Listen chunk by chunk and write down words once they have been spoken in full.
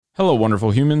Hello,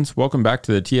 wonderful humans. Welcome back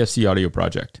to the TFC Audio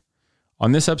Project.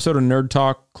 On this episode of Nerd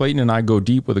Talk, Clayton and I go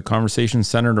deep with a conversation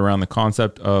centered around the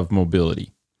concept of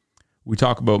mobility. We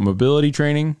talk about mobility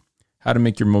training, how to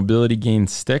make your mobility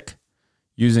gains stick,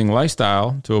 using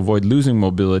lifestyle to avoid losing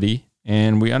mobility,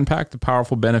 and we unpack the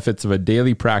powerful benefits of a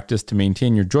daily practice to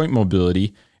maintain your joint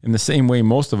mobility in the same way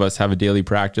most of us have a daily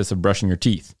practice of brushing your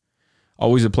teeth.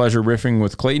 Always a pleasure riffing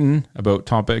with Clayton about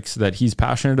topics that he's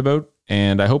passionate about,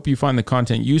 and I hope you find the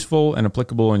content useful and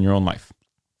applicable in your own life.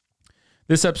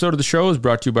 This episode of the show is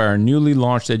brought to you by our newly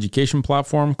launched education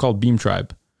platform called Beam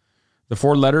Tribe. The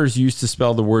 4 letters used to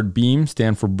spell the word BEAM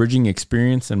stand for Bridging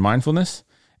Experience and Mindfulness,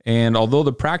 and although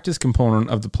the practice component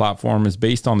of the platform is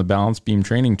based on the Balanced Beam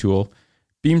training tool,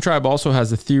 Beam Tribe also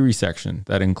has a theory section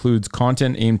that includes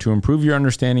content aimed to improve your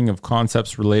understanding of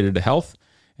concepts related to health,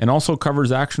 and also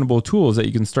covers actionable tools that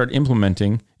you can start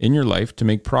implementing in your life to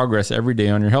make progress every day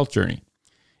on your health journey.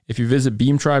 If you visit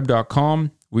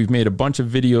beamtribe.com, we've made a bunch of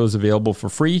videos available for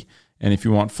free, and if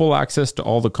you want full access to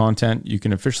all the content, you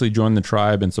can officially join the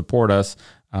tribe and support us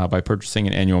by purchasing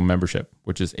an annual membership,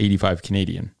 which is 85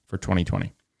 Canadian for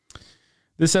 2020.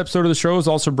 This episode of the show is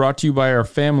also brought to you by our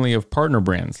family of partner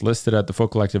brands listed at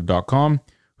thefootcollective.com,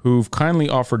 who've kindly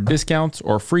offered discounts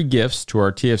or free gifts to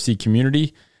our TFC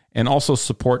community, and also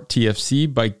support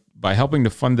TFC by helping to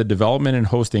fund the development and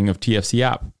hosting of TFC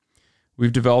app.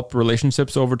 We've developed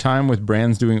relationships over time with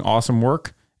brands doing awesome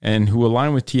work and who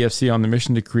align with TFC on the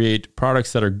mission to create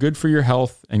products that are good for your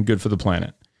health and good for the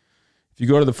planet. If you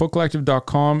go to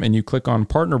thefootcollective.com and you click on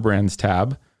Partner Brands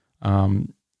tab,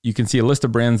 you can see a list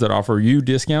of brands that offer you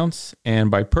discounts,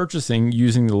 and by purchasing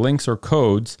using the links or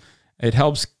codes, it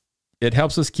helps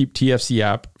us keep TFC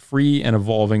app free and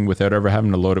evolving without ever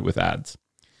having to load it with ads.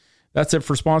 That's it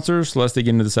for sponsors. Let's dig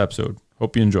into this episode.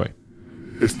 Hope you enjoy.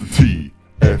 It's the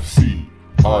TFC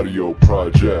Audio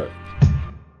Project.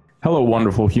 Hello,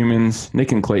 wonderful humans.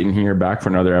 Nick and Clayton here, back for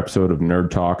another episode of Nerd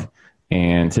Talk.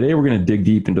 And today we're going to dig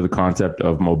deep into the concept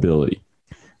of mobility.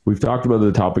 We've talked about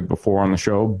the topic before on the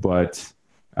show, but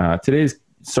today's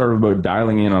sort of about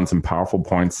dialing in on some powerful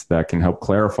points that can help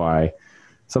clarify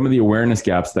some of the awareness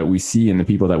gaps that we see in the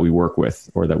people that we work with,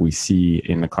 or that we see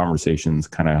in the conversations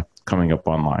kind of coming up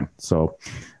online. So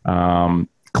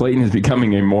Clayton is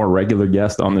becoming a more regular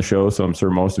guest on the show, so I'm sure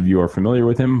most of you are familiar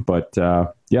with him. But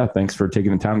yeah, thanks for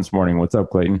taking the time this morning. What's up,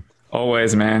 Clayton?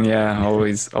 Always, man. Yeah,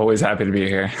 always happy to be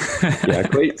here. Yeah,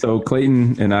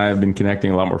 Clayton and I have been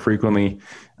connecting a lot more frequently.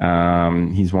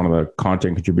 He's one of the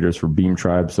content contributors for Beam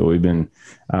Tribe, so we've been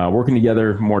working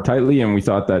together more tightly, and we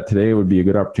thought that today would be a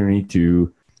good opportunity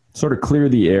to sort of clear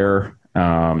the air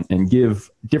and give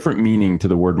different meaning to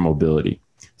the word mobility.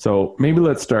 So maybe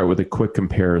let's start with a quick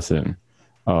comparison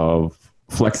of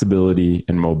flexibility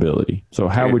and mobility. So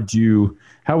how would you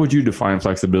define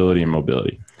flexibility and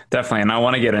mobility? Definitely. And I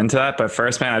want to get into that. But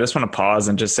first, man, I just want to pause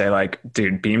and just say, like,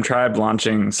 dude, Beam Tribe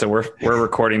launching. So we're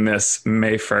recording this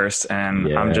May 1st, and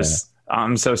yeah.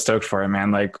 I'm so stoked for it,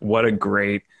 man. Like, what a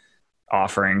great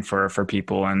offering for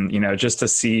people. And, you know, just to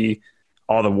see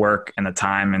all the work and the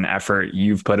time and effort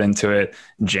you've put into it,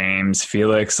 James,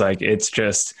 Felix, like, it's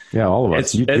just, yeah, all of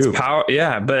us. It's power.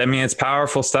 Yeah. But I mean, it's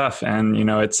powerful stuff. And, you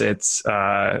know, it's exciting.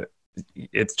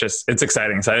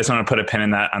 So I just want to put a pin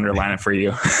in that, underline it for you.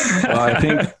 Well,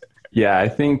 I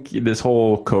think this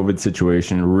whole COVID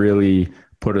situation really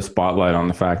put a spotlight on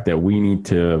the fact that we need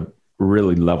to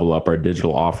really level up our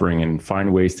digital offering and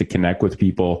find ways to connect with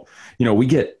people. You know, we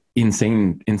get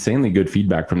insanely good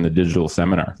feedback from the digital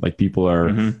seminar. Like, people are,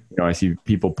 you know, I see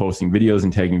people posting videos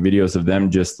and tagging videos of them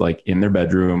just like in their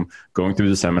bedroom, going through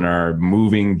the seminar,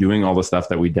 moving, doing all the stuff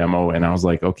that we demo. And I was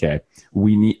like, okay,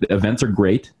 events are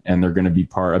great and they're going to be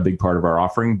a big part of our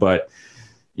offering. But,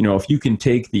 you know, if you can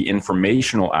take the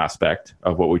informational aspect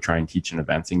of what we try and teach in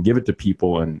events and give it to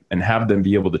people and have them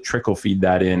be able to trickle feed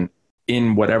that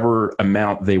in whatever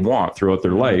amount they want throughout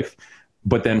their life,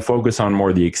 but then focus on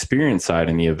more the experience side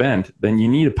in the event, then you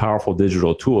need a powerful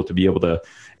digital tool to be able to,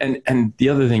 and the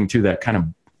other thing too, that kind of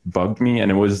bugged me,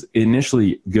 and it was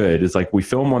initially good, is like, we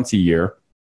film once a year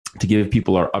to give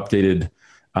people our updated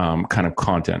kind of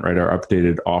content, right? Our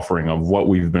updated offering of what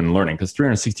we've been learning. Because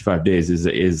 365 days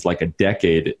is like a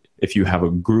decade. If you have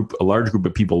a large group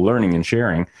of people learning and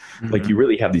sharing, like, you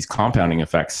really have these compounding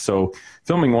effects. So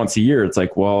filming once a year, it's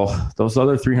like, well, those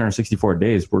other 364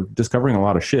 days, we're discovering a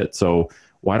lot of shit. So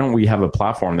why don't we have a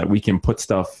platform that we can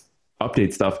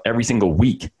update stuff every single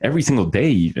week, every single day,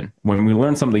 even when we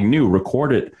learn something new,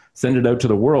 record it, send it out to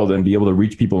the world, and be able to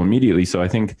reach people immediately. So I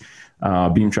think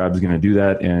Beam Tribe is going to do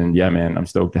that. And yeah, man, I'm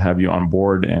stoked to have you on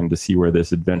board and to see where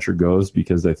this adventure goes,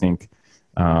 because I think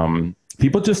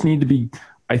people just need to be,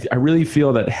 I really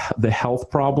feel that the health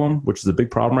problem, which is a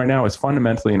big problem right now, is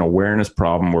fundamentally an awareness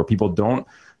problem where people don't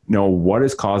know what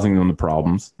is causing them the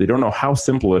problems. They don't know how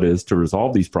simple it is to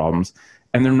resolve these problems.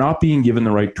 And they're not being given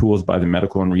the right tools by the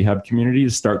medical and rehab community to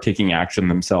start taking action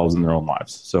themselves in their own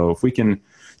lives. So if we can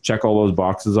check all those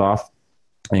boxes off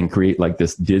and create like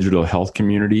this digital health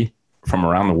community from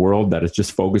around the world that is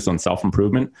just focused on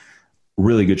self-improvement,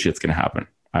 really good shit's going to happen.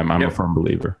 I'm a firm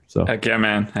believer. So heck yeah,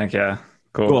 man. Heck yeah.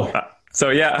 Cool. So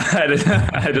yeah, I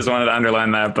just wanted to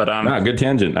underline that, but good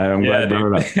tangent. I'm glad you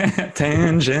brought it up.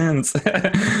 Tangents.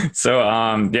 So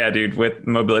yeah, dude, with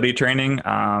mobility training,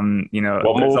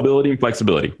 mobility and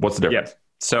flexibility. What's the difference? Yeah.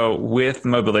 So with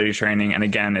mobility training, and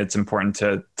again, it's important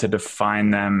to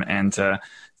define them and to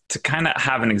kind of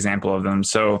have an example of them.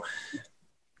 So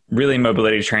really,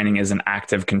 mobility training is an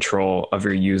active control of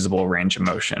your usable range of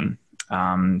motion.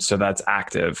 So that's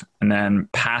active. And then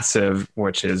passive,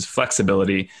 which is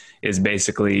flexibility, is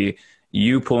basically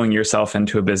you pulling yourself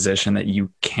into a position that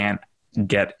you can't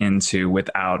get into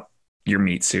without your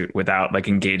meat suit, without like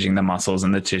engaging the muscles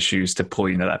and the tissues to pull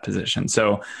you into that position.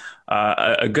 So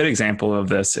a good example of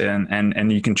this,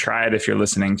 and you can try it if you're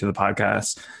listening to the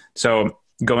podcast. So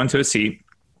go into a seat,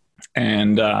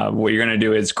 and what you're going to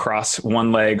do is cross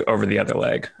one leg over the other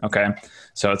leg. Okay.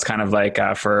 So it's kind of like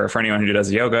for anyone who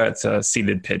does yoga, it's a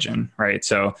seated pigeon, right?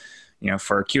 So,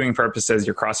 for cueing purposes,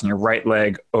 you're crossing your right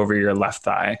leg over your left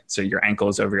thigh. So your ankle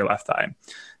is over your left thigh.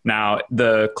 Now,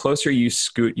 the closer you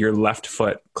scoot your left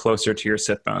foot closer to your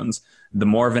sit bones, the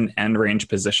more of an end range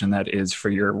position that is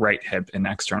for your right hip in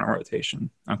external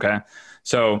rotation. Okay.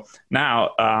 So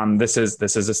now this is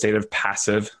a state of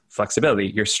passive flexibility.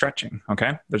 You're stretching.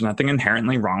 Okay. There's nothing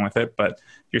inherently wrong with it, but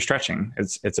you're stretching.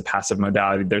 It's a passive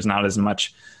modality. There's not as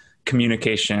much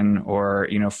communication or,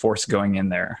 force going in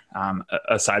there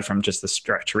aside from just the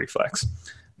stretch reflex.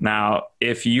 Now,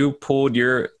 if you pulled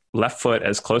your left foot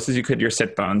as close as you could to your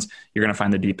sit bones, you're going to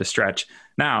find the deepest stretch.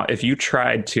 Now, if you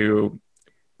tried to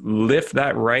lift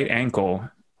that right ankle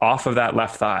off of that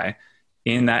left thigh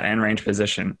in that end range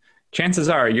position, chances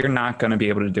are you're not going to be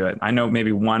able to do it. I know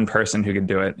maybe one person who could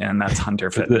do it, and that's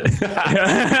Hunter Fitness.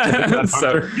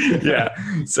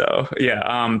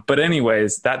 But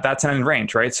anyways, that's an end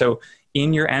range, right? So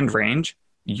in your end range,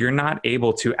 you're not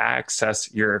able to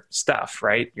access your stuff,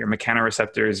 right? Your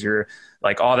mechanoreceptors, your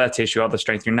like all that tissue, all the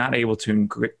strength. You're not able to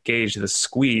engage the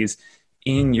squeeze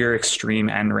in your extreme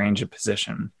end range of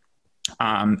position.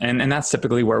 And that's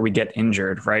typically where we get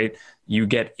injured, right? You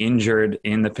get injured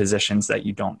in the positions that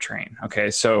you don't train.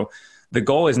 Okay. So the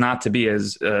goal is not to be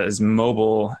as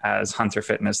mobile as Hunter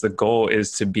Fitness. The goal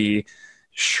is to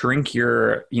shrink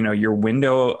your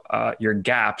window, your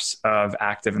gaps of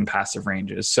active and passive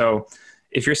ranges. So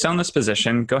if you're still in this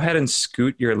position, go ahead and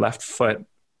scoot your left foot,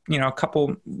 a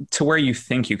couple to where you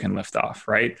think you can lift off,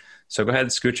 right? So go ahead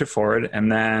and scooch it forward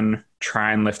and then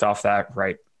try and lift off that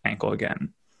right ankle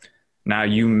again. Now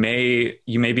you may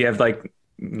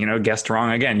have guessed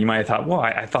wrong again. You might have thought, well,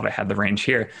 I thought I had the range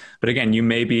here, but again, you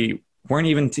weren't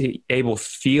even able to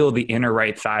feel the inner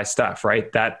right thigh stuff,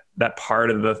 right? That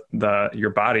part of your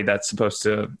body that's supposed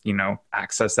to,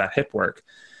 access that hip work.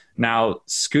 Now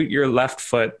scoot your left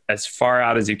foot as far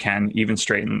out as you can, even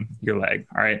straighten your leg.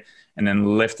 All right. And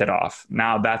then lift it off.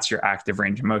 Now that's your active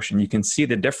range of motion. You can see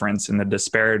the difference in the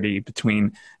disparity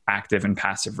between active and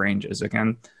passive ranges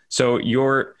again. So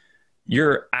your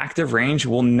active range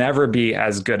will never be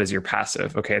as good as your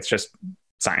passive. Okay. It's just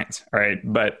science. All right.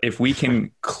 But if we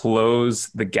can close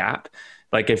the gap,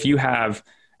 like if you have,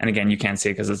 and again, you can't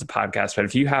see it because it's a podcast, but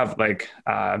if you have a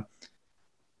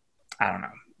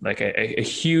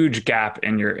huge gap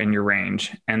in your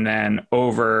range, and then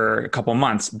over a couple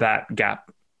months, that gap,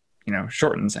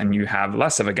 shortens and you have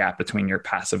less of a gap between your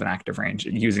passive and active range,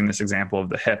 using this example of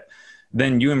the hip,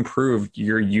 then you improve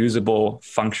your usable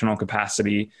functional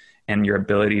capacity and your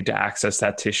ability to access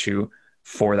that tissue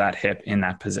for that hip in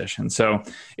that position. So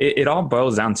it all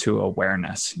boils down to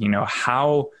awareness.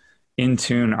 How in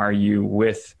tune are you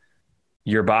with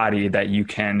your body that you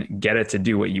can get it to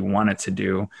do what you want it to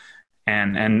do?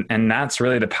 And that's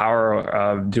really the power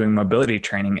of doing mobility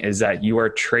training, is that you are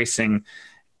tracing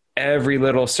every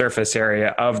little surface area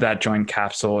of that joint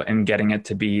capsule and getting it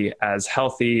to be as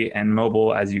healthy and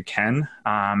mobile as you can.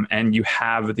 And you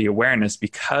have the awareness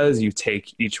because you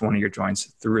take each one of your joints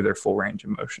through their full range of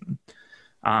motion.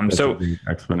 So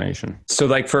explanation. So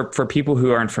like for people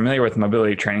who aren't familiar with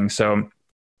mobility training, so,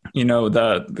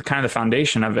 the kind of the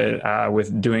foundation of it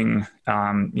with doing,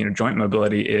 joint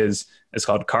mobility is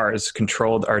called CARS,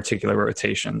 controlled articular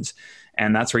rotations.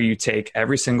 And that's where you take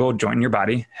every single joint in your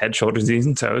body, head, shoulders, knees,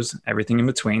 and toes, everything in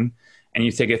between, and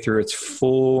you take it through its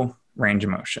full range of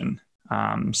motion.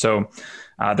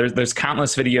 There's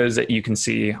countless videos that you can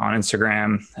see on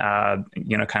Instagram,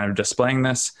 kind of displaying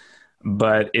this,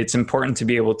 but it's important to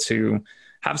be able to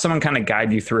have someone kind of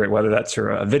guide you through it, whether that's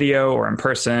through a video or in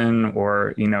person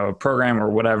or, a program or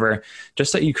whatever,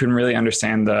 just so you can really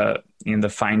understand the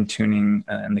fine tuning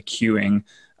and the cueing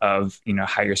of,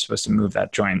 how you're supposed to move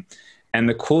that joint. And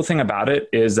the cool thing about it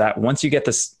is that once you get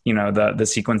this, the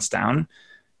sequence down,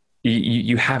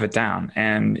 you have it down,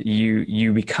 and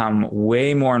you become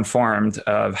way more informed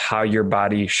of how your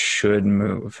body should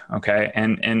move. Okay.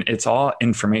 And it's all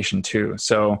information too.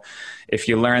 So if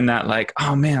you learn that, like,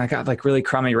 oh man, I got like really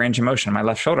crummy range of motion in my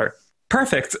left shoulder.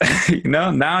 Perfect.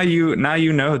 Now you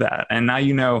know that, and now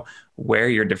you know where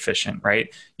you're deficient,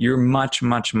 right? You're much,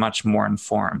 much, much more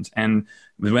informed. And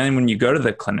when you go to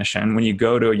the clinician, when you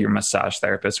go to your massage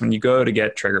therapist, when you go to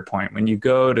get trigger point, when you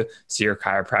go to see your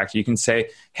chiropractor, you can say,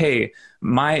 hey,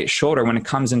 my shoulder, when it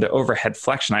comes into overhead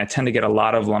flexion, I tend to get a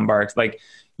lot of lumbar. Like,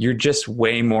 you're just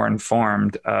way more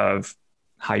informed of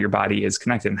how your body is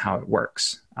connected and how it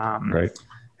works. Right.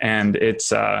 And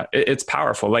it's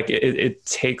powerful. Like it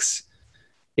takes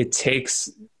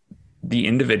the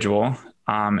individual,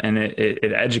 and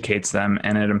it educates them,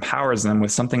 and it empowers them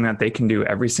with something that they can do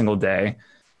every single day,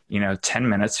 10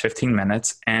 minutes, 15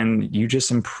 minutes, and you just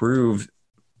improve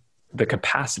the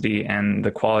capacity and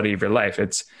the quality of your life.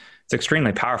 It's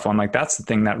extremely powerful. And like, that's the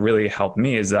thing that really helped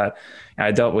me, is that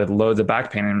I dealt with loads of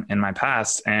back pain in my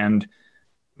past, and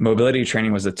mobility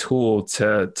training was a tool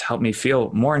to help me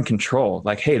feel more in control.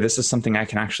 Like, hey, this is something I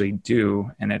can actually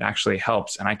do, and it actually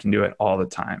helps, and I can do it all the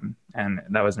time. And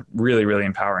that was really, really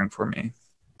empowering for me.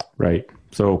 Right.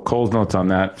 So Cole's notes on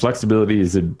that: flexibility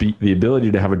is the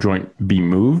ability to have a joint be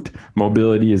moved.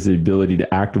 Mobility is the ability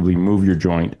to actively move your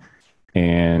joint.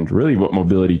 And really what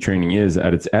mobility training is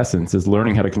at its essence is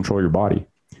learning how to control your body,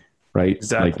 right?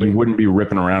 Exactly. Like, you wouldn't be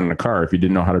ripping around in a car if you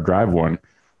didn't know how to drive one.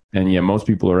 And yet most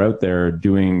people are out there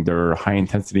doing their high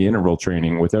intensity interval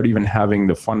training without even having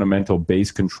the fundamental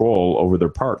base control over their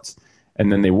parts.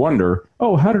 And then they wonder,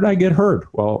 oh, how did I get hurt?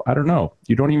 Well, I don't know.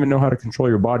 You don't even know how to control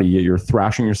your body, yet you're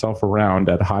thrashing yourself around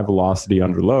at high velocity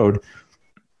under load.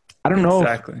 I don't know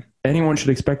if anyone should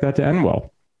expect that to end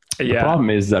well. Yeah. The problem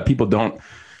is that people don't.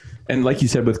 And like you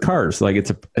said with cars, like,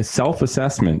 it's a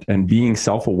self-assessment and being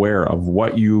self-aware of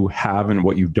what you have and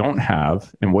what you don't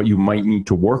have and what you might need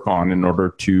to work on in order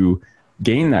to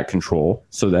gain that control,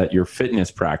 so that your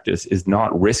fitness practice is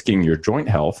not risking your joint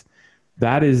health.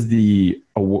 That is the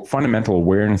fundamental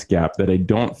awareness gap that I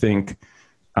don't think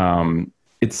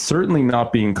it's certainly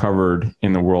not being covered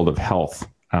in the world of health,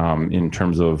 in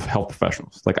terms of health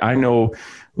professionals. Like, I know,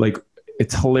 like,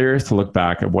 it's hilarious to look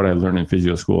back at what I learned in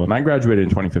physio school. And I graduated in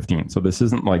 2015. So this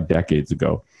isn't like decades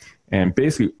ago. And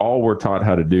basically all we're taught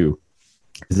how to do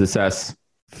is assess,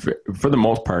 for the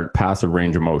most part, passive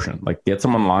range of motion. Like, get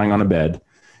someone lying on a bed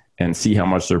and see how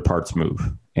much their parts move.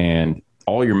 And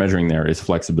all you're measuring there is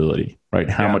flexibility, right?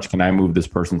 How much can I move this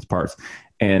person's parts?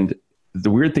 And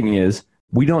the weird thing is,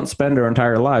 we don't spend our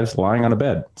entire lives lying on a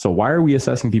bed. So why are we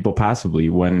assessing people passively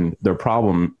when their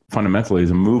problem fundamentally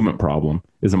is a movement problem,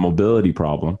 is a mobility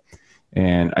problem?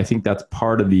 And I think that's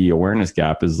part of the awareness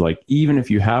gap, is like, even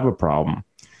if you have a problem,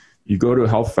 you go to a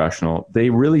health professional, they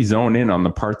really zone in on the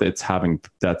part that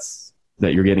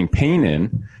you're getting pain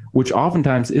in, which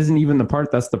oftentimes isn't even the part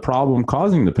that's the problem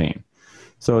causing the pain.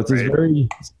 So it's this very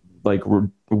like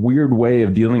weird way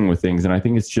of dealing with things. And I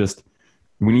think it's just,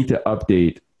 we need to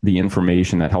update the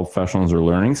information that health professionals are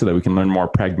learning so that we can learn more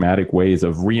pragmatic ways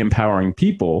of re-empowering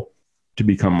people to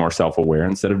become more self-aware,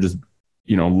 instead of just,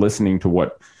 listening to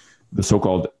what the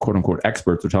so-called quote unquote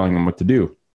experts are telling them what to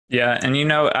do. Yeah.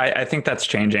 And, I think that's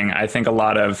changing. I think a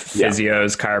lot of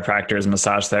physios, chiropractors,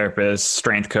 massage therapists,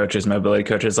 strength coaches, mobility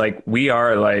coaches, like, we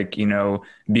are like,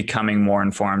 becoming more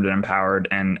informed and empowered,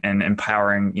 and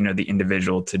empowering, the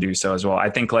individual to do so as well. I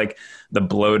think like the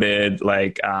bloated,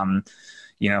 like,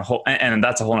 and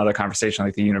that's a whole nother conversation,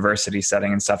 like the university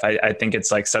setting and stuff. I think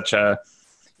it's like such a,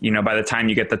 by the time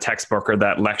you get the textbook or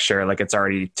that lecture, like, it's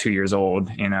already 2 years old,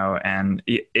 and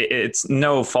it's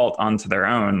no fault onto their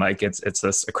own. Like, it's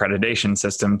this accreditation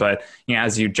system, but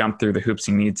as you jump through the hoops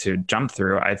you need to jump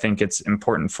through, I think it's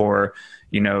important for,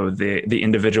 the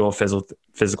individual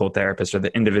physical therapist, or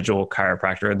the individual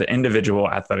chiropractor, or the individual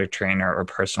athletic trainer or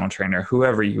personal trainer,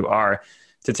 whoever you are,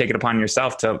 to take it upon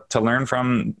yourself to learn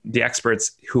from the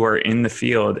experts who are in the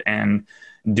field and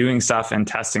doing stuff and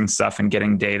testing stuff and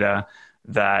getting data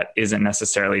that isn't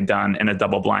necessarily done in a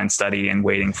double-blind study and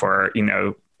waiting for,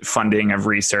 funding of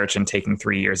research and taking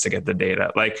 3 years to get the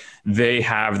data. Like, they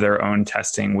have their own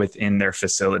testing within their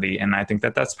facility. And I think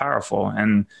that that's powerful.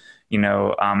 And,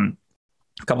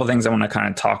 a couple of things I want to kind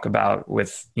of talk about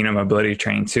with, mobility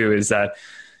training too, is that,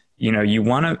 you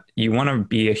want to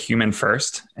be a human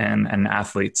first and an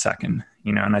athlete second,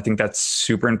 and I think that's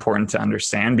super important to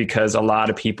understand, because a lot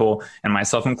of people, and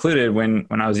myself included, when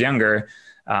I was younger,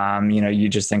 you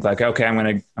just think like, okay, I'm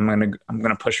going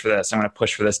to push for this. I'm going to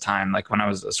push for this time. Like when I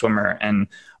was a swimmer, and,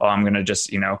 I'm going to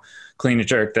just, clean and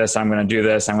jerk this. I'm going to do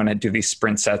this. I'm going to do these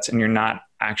sprint sets. And you're not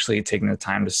actually taking the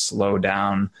time to slow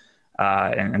down,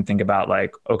 and think about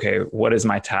like, okay, what is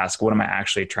my task? What am I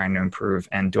actually trying to improve?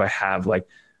 And do I have like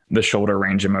the shoulder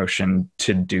range of motion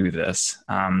to do this?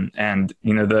 And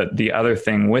the other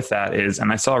thing with that is,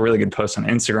 and I saw a really good post on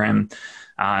Instagram,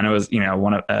 and it was,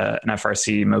 one of an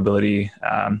FRC mobility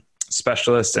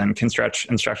specialist and Kinstretch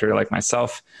instructor like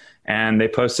myself. And they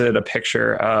posted a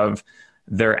picture of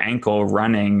their ankle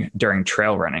running during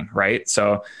trail running, right?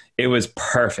 So it was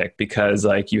perfect, because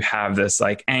like you have this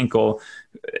like ankle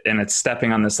and it's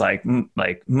stepping on this like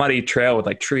muddy trail with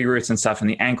like tree roots and stuff. And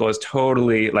the ankle is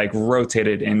totally like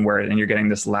rotated inward, and you're getting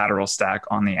this lateral stack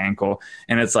on the ankle.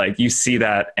 And it's like, you see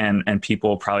that and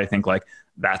people probably think like,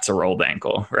 that's a rolled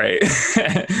ankle, right?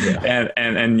 Yeah.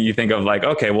 and you think of like,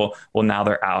 okay, well now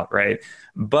they're out, right?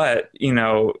 But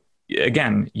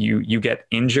again, you get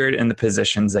injured in the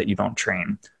positions that you don't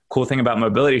train. Cool thing about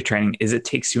mobility training is it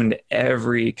takes you into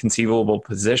every conceivable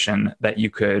position that you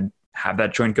could have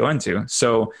that joint go into.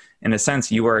 So in a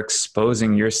sense, you are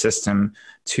exposing your system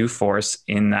to force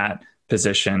in that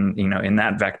position, in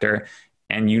that vector,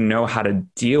 and how to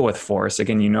deal with force.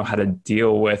 Again, how to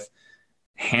deal with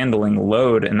handling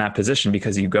load in that position,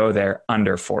 because you go there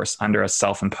under force, under a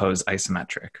self-imposed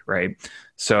isometric, right?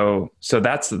 So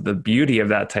that's the beauty of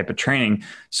that type of training.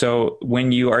 So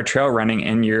when you are trail running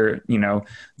and you're,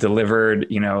 delivered,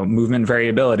 movement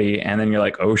variability, and then you're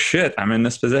like, oh shit, I'm in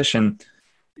this position,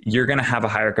 you're going to have a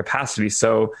higher capacity.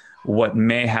 So what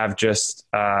may have just,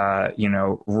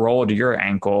 rolled your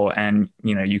ankle and,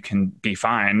 you can be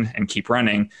fine and keep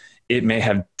running, it may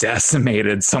have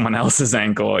decimated someone else's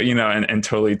ankle, and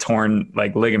totally torn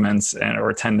like ligaments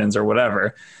or tendons or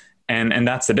whatever. And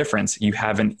that's the difference. You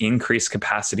have an increased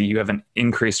capacity, you have an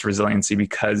increased resiliency,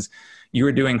 because you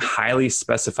are doing highly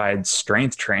specified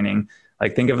strength training.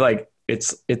 Like think of like,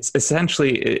 it's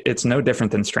essentially, it's no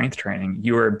different than strength training.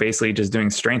 You are basically just doing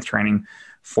strength training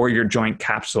for your joint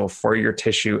capsule, for your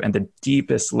tissue, and the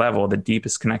deepest level, the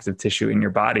deepest connective tissue in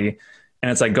your body. And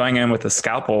it's like going in with a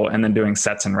scalpel and then doing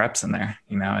sets and reps in there.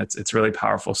 It's really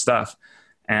powerful stuff.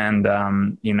 And,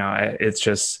 it's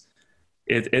just,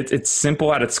 it's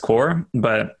simple at its core,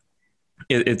 but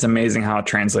it's amazing how it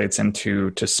translates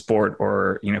into sport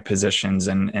or, positions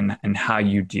and how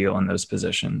you deal in those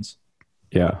positions.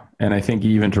 Yeah. And I think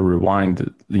even to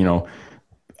rewind,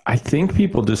 I think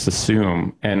people just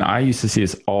assume, and I used to see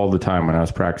this all the time when I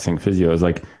was practicing physio, is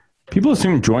like people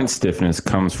assume joint stiffness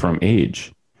comes from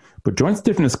age. But joint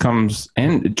stiffness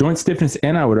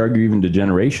and I would argue even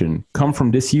degeneration come from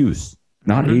disuse,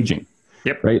 not aging.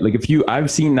 Yep. Right. Like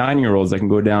I've seen 9-year-olds that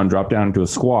can drop down into a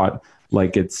squat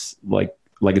like it's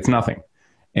nothing.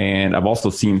 And I've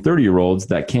also seen 30-year-olds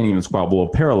that can't even squat below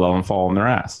parallel and fall on their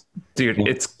ass. Dude,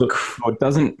 so it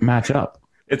doesn't match up.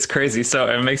 It's crazy. So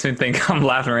it makes me think, I'm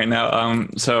laughing right now.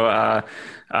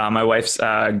 My wife's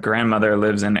grandmother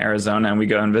lives in Arizona, and we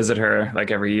go and visit her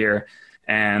like every year.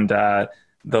 And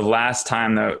the last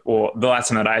time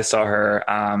that I saw her,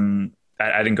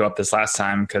 I didn't go up this last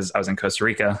time because I was in Costa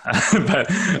Rica,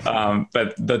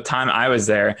 but the time I was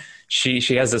there, she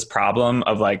has this problem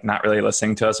of like not really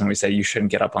listening to us when we say you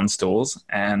shouldn't get up on stools.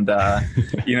 And,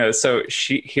 so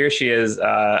she is,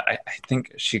 I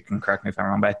think she can correct me if I'm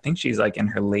wrong, but I think she's like in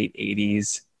her late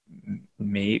 80s,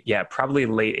 probably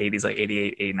late 80s, like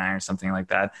 88, 89 or something like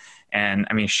that. And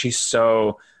I mean, she's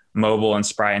so mobile and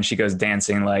spry, and she goes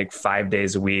dancing like 5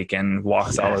 days a week and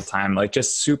walks all the time, like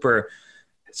just super,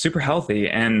 super healthy.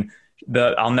 And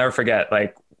I'll never forget,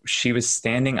 like she was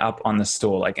standing up on the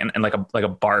stool, like and like a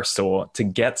bar stool to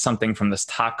get something from this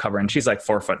top cover. And she's like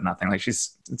 4 foot nothing, like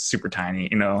she's super tiny,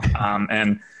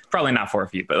 and probably not 4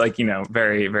 feet, but like,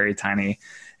 very, very tiny.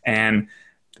 And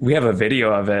we have a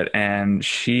video of it, and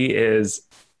she has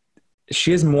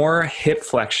more hip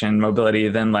flexion mobility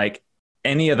than like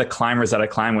any of the climbers that I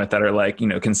climb with that are like,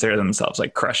 consider themselves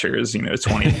like crushers, 20,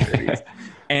 30s.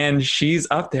 And she's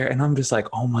up there, and I'm just like,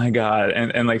 oh my God.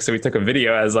 And like, so we took a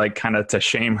video as like kind of to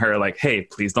shame her, like, hey,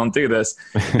 please don't do this.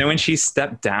 And then when she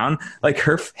stepped down, like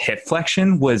her hip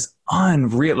flexion was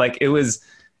unreal. Like it was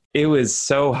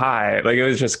so high, like it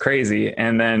was just crazy.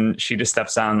 And then she just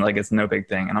steps down like it's no big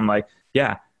thing. And I'm like,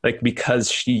 yeah, like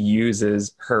because she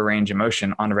uses her range of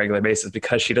motion on a regular basis,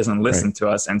 because she doesn't listen to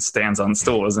us and stands on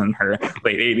stools in her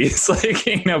late 80s. Like,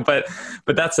 you know, but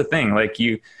that's the thing. Like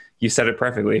you said it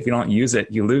perfectly. If you don't use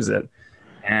it, you lose it.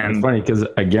 And it's funny because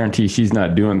I guarantee she's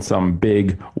not doing some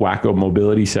big wacko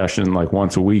mobility session like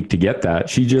once a week to get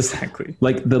that. She just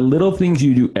like the little things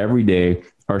you do every day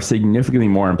are significantly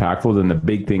more impactful than the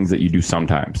big things that you do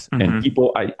sometimes. And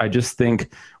people, I just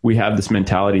think we have this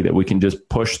mentality that we can just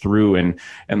push through and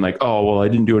like, oh, well, I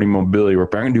didn't do any mobility work,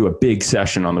 but I'm going to do a big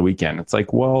session on the weekend. It's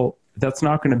like, well, that's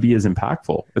not going to be as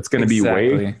impactful. It's going to be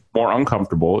way more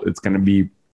uncomfortable. It's going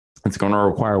to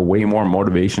require way more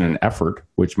motivation and effort,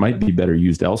 which might be better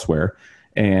used elsewhere.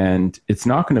 And it's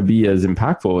not going to be as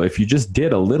impactful if you just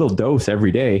did a little dose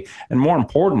every day. And more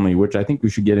importantly, which I think we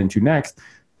should get into next,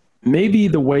 maybe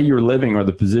the way you're living or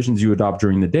the positions you adopt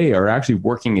during the day are actually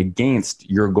working against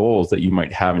your goals that you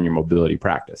might have in your mobility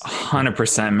practice.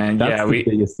 100%, man. That's the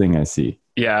biggest thing I see.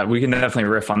 Yeah, we can definitely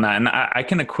riff on that. And I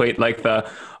can equate like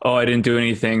I didn't do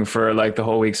anything for like the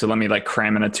whole week, so let me like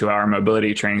cram in a 2-hour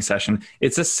mobility training session.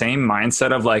 It's the same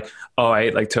mindset of like, oh, I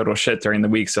ate like total shit during the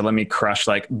week, so let me crush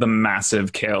like the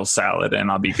massive kale salad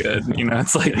and I'll be good. You know,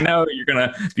 it's like, no, you're going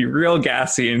to be real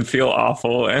gassy and feel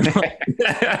awful. And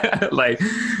like,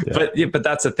 but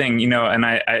that's the thing, you know, and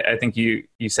I think you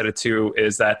said it too,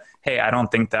 is that, hey, I don't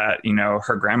think that, you know,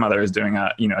 her grandmother is doing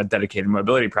a dedicated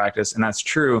mobility practice. And that's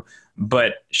true,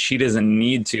 but she doesn't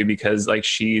need to, because like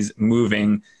she's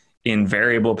moving in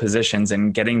variable positions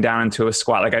and getting down into a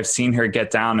squat. Like I've seen her get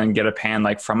down and get a pan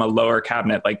like from a lower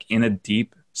cabinet, like in a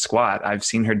deep squat. I've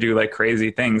seen her do like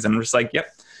crazy things. And I'm just like,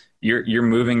 yep, you're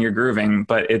moving, you're grooving.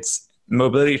 But it's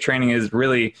mobility training is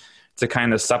really to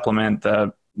kind of supplement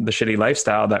the shitty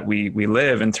lifestyle that we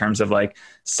live in terms of like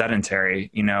sedentary,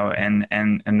 you know,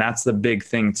 and that's the big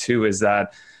thing too, is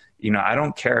that, you know, I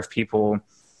don't care if people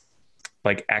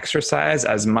like exercise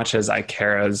as much as I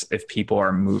care as if people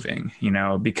are moving, you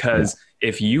know, because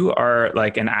if you are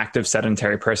like an active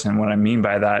sedentary person, what I mean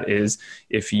by that is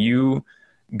if you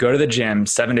go to the gym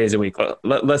 7 days a week,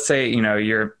 let's say, you know,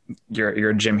 you're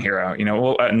a gym hero, you know,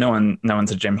 well, no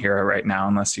one's a gym hero right now,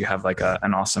 unless you have like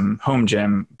an awesome home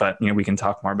gym, but you know, we can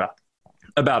talk more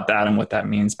about that and what that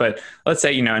means. But let's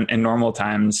say, you know, in normal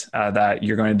times that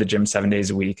you're going to the gym 7 days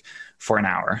a week for an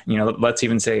hour, you know, let's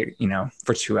even say, you know,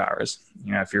 for 2 hours,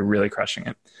 you know, if you're really crushing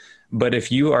it. But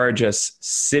if you are just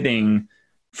sitting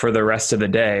for the rest of the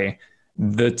day,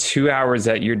 the 2 hours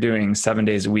that you're doing 7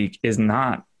 days a week is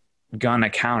not gonna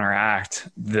counteract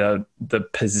the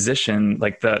position,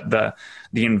 like the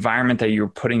environment that you're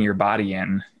putting your body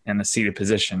in the seated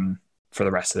position for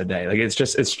the rest of the day. Like it's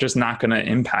just not going to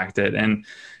impact it. And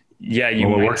yeah, it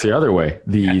works the other way.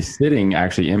 The sitting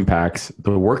actually impacts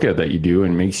the workout that you do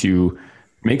and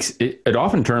it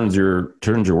often turns your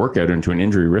workout into an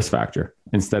injury risk factor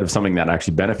instead of something that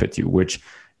actually benefits you, which,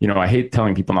 you know, I hate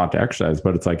telling people not to exercise,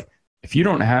 but it's like, if you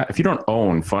don't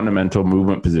own fundamental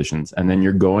movement positions and then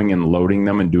you're going and loading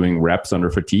them and doing reps under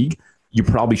fatigue, you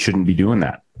probably shouldn't be doing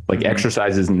that. Like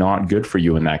exercise is not good for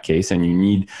you in that case. And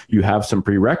you have some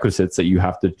prerequisites that you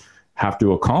have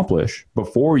to accomplish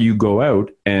before you go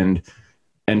out and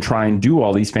try and do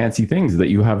all these fancy things that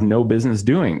you have no business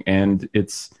doing. And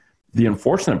it's the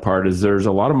unfortunate part is there's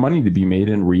a lot of money to be made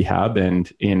in rehab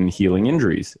and in healing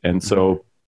injuries. And so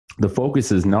the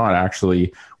focus is not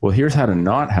actually, well, here's how to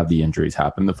not have the injuries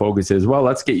happen. The focus is, well,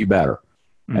 let's get you better.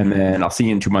 And then I'll see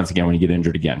you in 2 months again when you get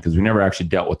injured again, because we never actually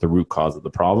dealt with the root cause of the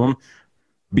problem,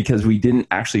 because we didn't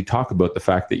actually talk about the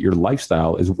fact that your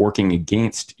lifestyle is working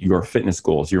against your fitness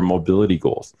goals, your mobility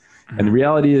goals. And the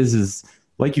reality is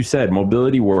like you said,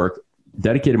 mobility work,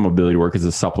 dedicated mobility work is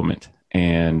a supplement.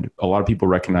 And a lot of people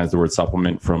recognize the word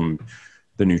supplement from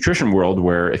the nutrition world,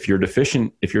 where if you're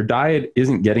deficient, if your diet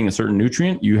isn't getting a certain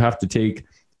nutrient, you have to take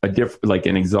like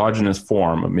an exogenous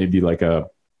form, maybe like a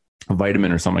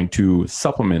vitamin or something to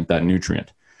supplement that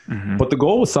nutrient. But the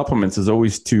goal with supplements is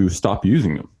always to stop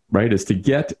using them, right? Is to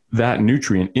get that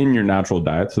nutrient in your natural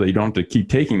diet so that you don't have to keep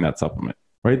taking that supplement,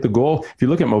 right? The goal, if you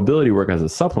look at mobility work as a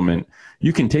supplement,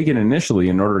 you can take it initially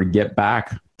in order to get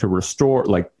back to restore,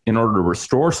 like in order to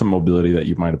restore some mobility that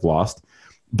you might have lost.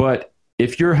 But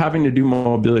if you're having to do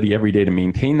mobility every day to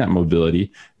maintain that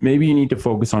mobility, maybe you need to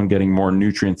focus on getting more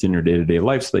nutrients in your day-to-day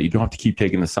life so that you don't have to keep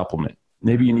taking the supplement.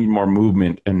 Maybe you need more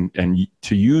movement and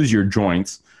to use your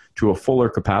joints to a fuller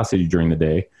capacity during the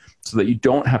day so that you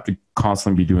don't have to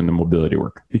constantly be doing the mobility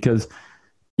work. Because,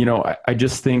 you know, I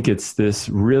just think it's this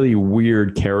really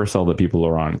weird carousel that people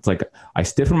are on. It's like, I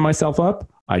stiffen myself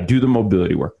up, I do the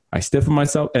mobility work. I stiffen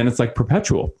myself, and it's like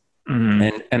perpetual.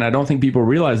 And I don't think people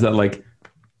realize that, like,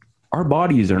 our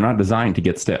bodies are not designed to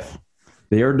get stiff.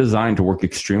 They are designed to work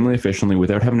extremely efficiently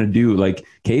without having to do, like,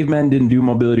 cavemen didn't do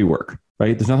mobility work,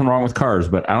 right? There's nothing wrong with cars,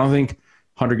 but I don't think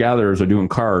hunter-gatherers are doing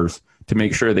cars to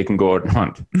make sure they can go out and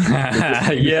hunt.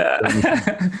 Yeah.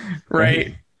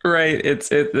 Right. Right. It's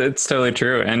totally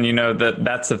true. And, you know,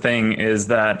 that's the thing is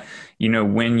that, you know,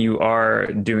 when you are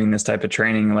doing this type of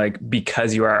training, like,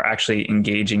 because you are actually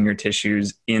engaging your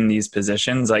tissues in these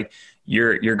positions, like,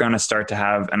 you're going to start to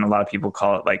have, and a lot of people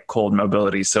call it like cold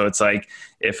mobility. So it's like,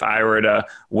 if I were to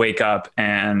wake up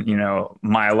and, you know,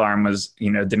 my alarm was, you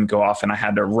know, didn't go off and I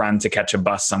had to run to catch a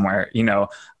bus somewhere, you know,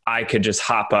 I could just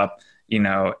hop up, you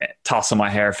know, toss on my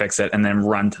hair, fix it, and then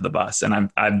run to the bus. And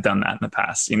I've done that in the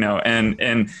past, you know,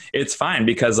 and it's fine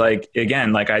because, like,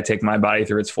 again, like, I take my body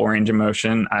through its full range of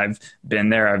motion. I've been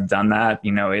there, I've done that,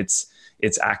 you know, it's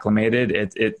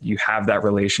acclimated. You have that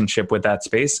relationship with that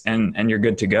space and you're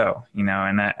good to go, you know?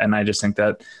 And I just think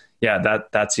that, yeah,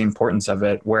 that's the importance of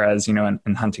it. Whereas, you know,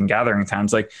 in hunting gathering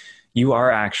times, like, you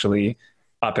are actually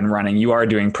up and running, you are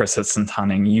doing persistent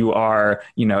hunting, you are,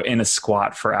 you know, in a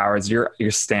squat for hours, you're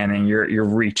standing, you're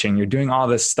reaching, you're doing all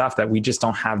this stuff that we just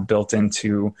don't have built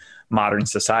into modern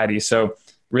society. So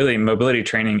really, mobility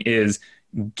training is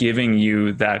giving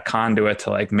you that conduit to,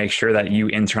 like, make sure that you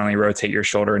internally rotate your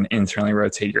shoulder and internally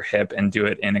rotate your hip and do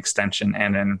it in extension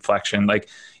and in flexion. Like,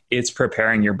 it's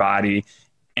preparing your body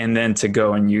and then to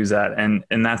go and use that.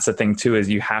 And that's the thing too, is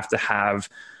you have to have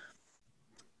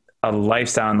a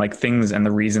lifestyle and, like, things and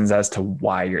the reasons as to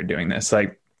why you're doing this.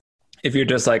 Like, if you're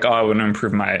just like, oh, I want to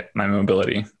improve my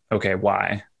mobility. Okay.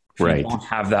 Why? If you don't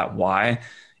have that why,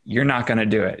 you're not going to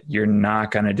do it. You're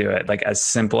not going to do it. Like, as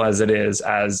simple as it is,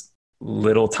 as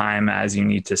little time as you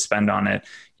need to spend on it,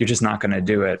 you're just not going to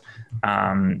do it.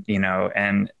 You know,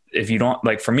 and if you don't,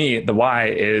 like, for me, the why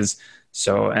is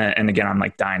so, and again, I'm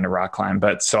like dying to rock climb,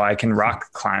 but so I can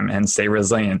rock climb and stay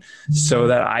resilient so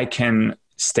that I can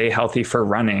stay healthy for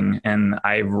running. And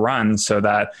I run so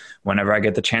that whenever I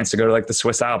get the chance to go to, like, the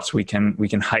Swiss Alps, we can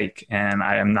hike and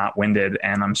I am not winded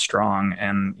and I'm strong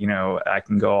and, you know, I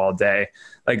can go all day.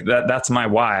 Like, that's my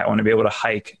why. I want to be able to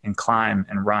hike and climb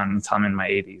and run until I'm in my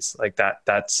 80s. Like,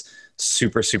 that's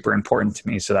super, super important to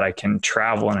me so that I can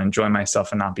travel and enjoy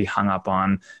myself and not be hung up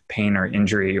on pain or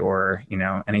injury or, you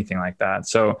know, anything like that.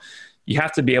 So you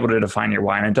have to be able to define your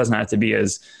why, and it doesn't have to be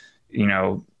as, you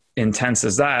know, intense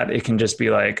as that. It can just be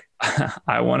like,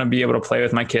 I want to be able to play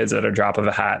with my kids at a drop of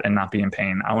a hat and not be in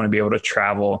pain. I want to be able to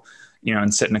travel, you know,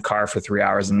 and sit in a car for 3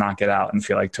 hours and not get out and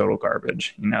feel like total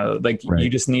garbage. You know, like, you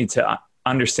just need to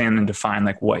understand and define,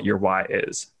 like, what your why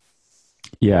is.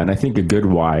 Yeah. And I think a good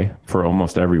why for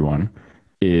almost everyone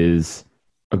is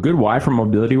a good why for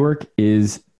mobility work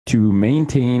is to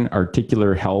maintain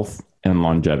articular health and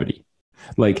longevity.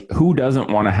 Like, who doesn't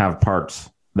want to have parts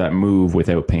that move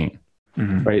without pain?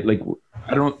 Mm-hmm. Right? Like,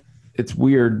 it's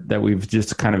weird that we've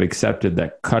just kind of accepted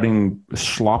that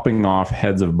slopping off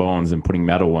heads of bones and putting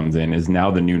metal ones in is now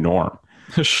the new norm.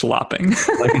 Schlopping.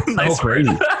 Like, it's nice so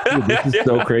crazy. Dude, this is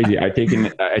so crazy. I take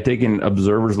an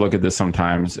observer's look at this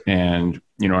sometimes, and,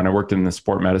 you know, and I worked in the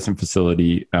sport medicine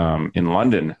facility in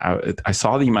London. I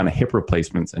saw the amount of hip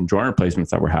replacements and joint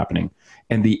replacements that were happening,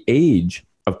 and the age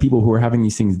of people who were having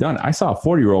these things done. I saw a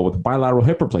 40-year-old with a bilateral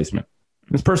hip replacement.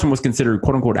 This person was considered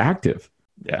quote unquote active.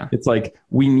 Yeah. It's like,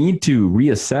 we need to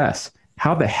reassess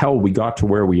how the hell we got to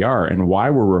where we are and why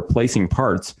we're replacing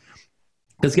parts.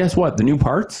 Because guess what? The new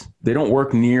parts, they don't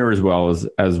work near as well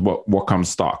as what comes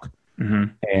stock.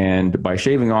 Mm-hmm. And by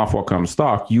shaving off what comes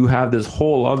stock, you have this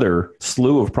whole other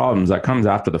slew of problems that comes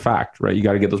after the fact, right? You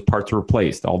got to get those parts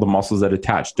replaced. All the muscles that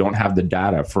attach don't have the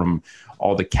data from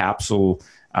all the capsule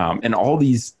and all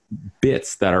these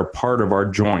bits that are part of our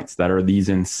joints that are these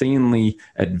insanely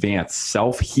advanced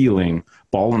self-healing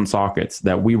ball and sockets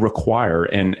that we require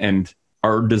and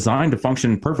are designed to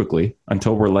function perfectly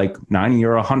until we're like 90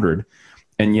 or 100.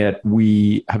 And yet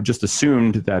we have just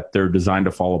assumed that they're designed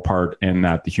to fall apart and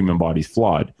that the human body's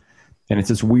flawed. And it's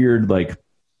this weird, like,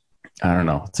 I don't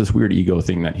know, it's this weird ego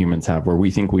thing that humans have where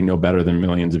we think we know better than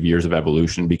millions of years of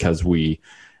evolution because we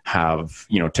have,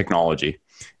 you know, technology.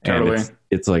 Totally. And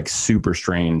it's like super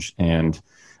strange. And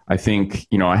I think,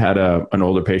 you know, I had an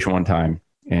older patient one time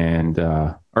and,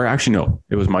 or actually, no,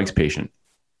 it was Mike's patient.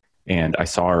 And I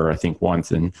saw her, I think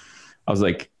once, and I was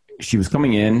like, she was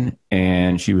coming in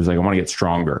and she was like, I want to get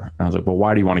stronger. And I was like, well,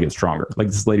 why do you want to get stronger? Like,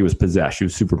 this lady was possessed. She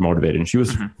was super motivated and she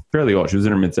was fairly old. She was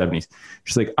in her mid 70s.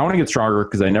 She's like, I want to get stronger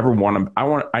because I never want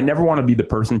to be the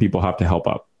person people have to help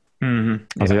up. Mm-hmm.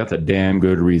 I was like, that's a damn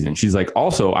good reason. She's like,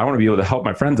 also, I want to be able to help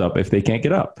my friends up if they can't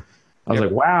get up. I was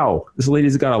like, wow, this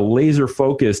lady's got a laser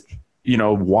focused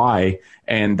why.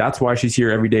 And that's why she's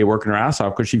here every day working her ass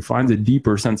off, because she finds a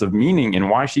deeper sense of meaning in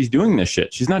why she's doing this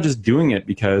shit. She's not just doing it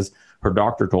because her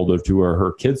doctor told her to or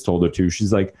her kids told her to.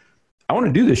 She's like, I want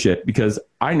to do this shit because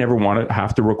I never want to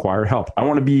have to require help. I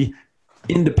want to be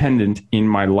independent in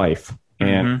my life.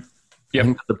 And I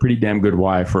think that's a pretty damn good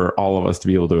why for all of us to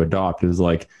be able to adopt, is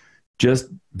like, just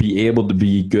be able to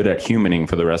be good at humaning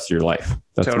for the rest of your life.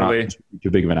 That's totally not too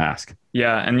big of an ask.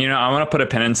 Yeah. And, I want to put a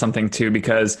pin in something too,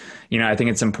 because, I think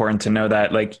it's important to know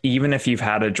that, like, even if you've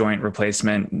had a joint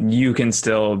replacement, you can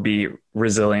still be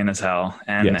resilient as hell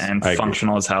and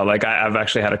functional as hell. Like I've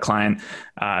actually had a client,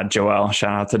 Joelle,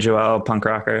 shout out to Joelle, punk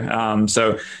rocker.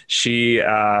 So she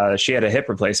had a hip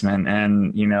replacement,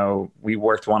 and, we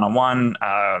worked one-on-one.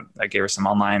 I gave her some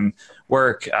online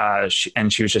work.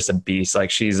 And she was just a beast.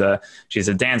 Like she's a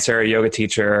dancer, a yoga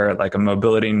teacher, like a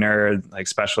mobility nerd, like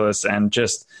specialist. And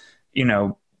just,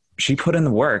 she put in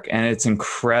the work, and it's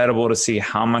incredible to see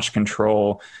how much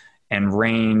control and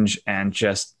range, and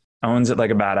just owns it like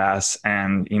a badass.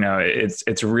 And,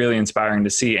 it's really inspiring to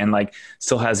see, and like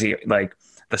still has the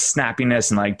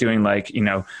snappiness, and like doing like,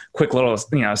 quick little,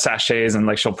 sachets, and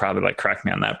like, she'll probably like correct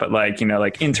me on that, but like,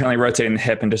 like internally rotating the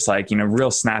hip, and just like,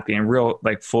 real snappy and real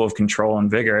like full of control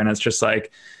and vigor. And it's just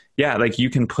like, yeah, like you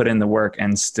can put in the work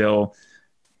and still,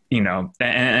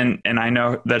 and I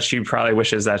know that she probably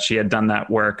wishes that she had done that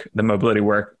work, the mobility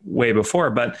work, way before,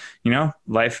 but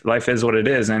life is what it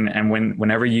is. And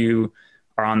whenever you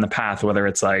are on the path, whether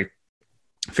it's like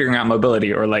figuring out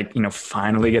mobility, or like,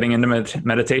 finally getting into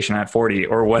meditation at 40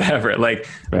 or whatever, like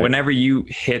whenever you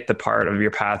hit the part of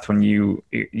your path, when you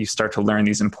start to learn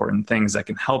these important things that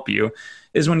can help you,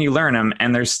 is when you learn them.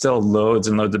 And there's still loads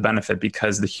and loads of benefit,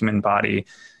 because the human body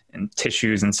and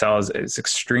tissues and cells is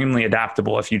extremely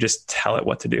adaptable if you just tell it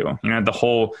what to do. The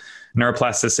whole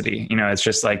neuroplasticity, it's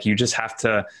just like, you just have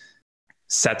to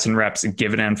sets and reps,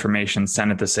 give it information, send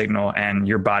it the signal, and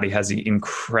your body has the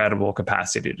incredible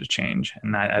capacity to change.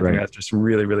 And I think that's just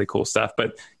really, really cool stuff.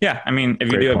 But yeah, I mean,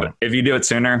 if you do it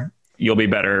sooner, you'll be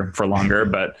better for longer,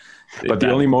 but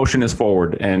the only motion is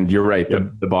forward. And you're right.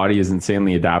 The body is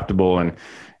insanely adaptable. And,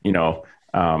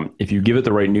 if you give it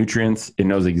the right nutrients, it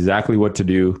knows exactly what to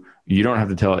do. You don't have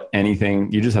to tell it anything.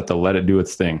 You just have to let it do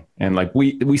its thing. And like,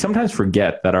 we sometimes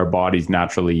forget that our bodies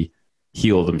naturally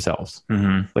heal themselves.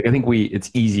 Like, I think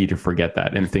it's easy to forget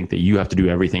that and think that you have to do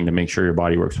everything to make sure your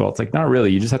body works well. It's like, not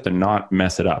really. You just have to not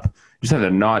mess it up. You just have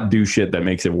to not do shit that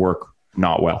makes it work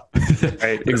not well.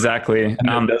 Right. Exactly.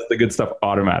 That's the good stuff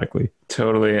automatically.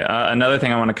 Totally. Another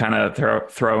thing I want to kind of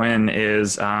throw in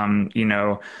is,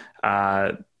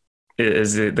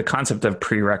 is the concept of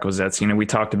prerequisites. We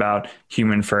talked about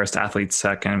human first, athlete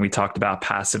second. We talked about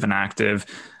passive and active.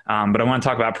 But I want to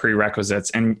talk about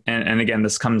prerequisites. And again,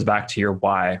 this comes back to your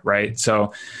why, right?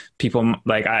 So people,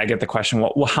 like, I get the question,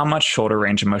 well, how much shoulder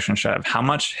range of motion should I have? How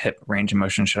much hip range of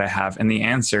motion should I have? And the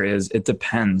answer is, it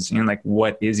depends. Like,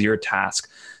 what is your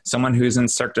task? Someone who's in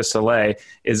Cirque du Soleil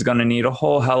is going to need a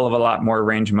whole hell of a lot more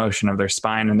range of motion of their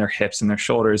spine and their hips and their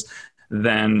shoulders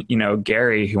than,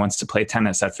 Gary, who wants to play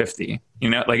tennis at 50.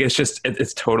 Like, it's just,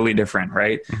 it's totally different,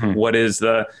 right? What is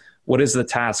the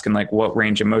task, and like, what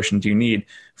range of motion do you need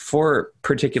for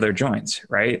particular joints,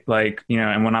 right? Like,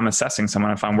 and when I'm assessing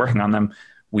someone, if I'm working on them,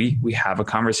 we have a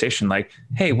conversation like,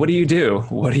 hey, what do you do?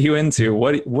 What are you into?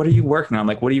 What are you working on?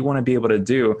 Like, what do you want to be able to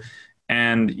do?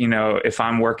 And, if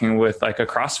I'm working with like a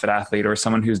CrossFit athlete, or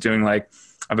someone who's doing like,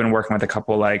 I've been working with a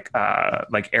couple like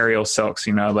aerial silks,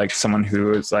 like someone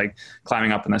who is like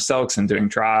climbing up in the silks and doing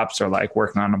drops, or like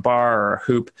working on a bar or a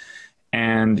hoop.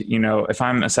 And, if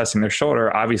I'm assessing their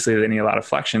shoulder, obviously they need a lot of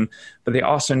flexion, but they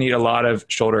also need a lot of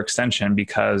shoulder extension,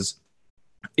 because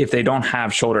if they don't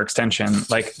have shoulder extension,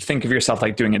 like, think of yourself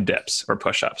like doing a dips or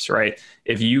push-ups, right?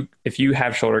 If you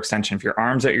have shoulder extension, if your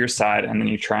arm's at your side and then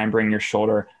you try and bring your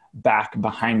shoulder back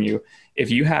behind you,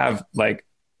 if you have like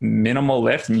minimal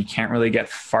lift and you can't really get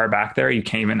far back there, you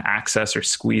can't even access or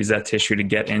squeeze that tissue to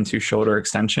get into shoulder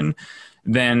extension,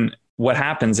 then what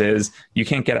happens is you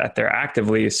can't get at there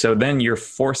actively. So then you're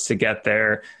forced to get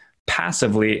there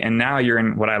passively. And now you're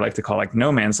in what I like to call like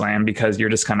no man's land, because you're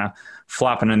just kind of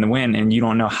flopping in the wind and you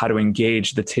don't know how to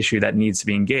engage the tissue that needs to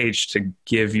be engaged to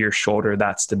give your shoulder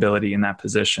that stability in that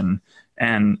position.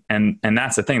 And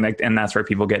that's the thing, like, and that's where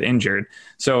people get injured.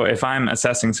 So if I'm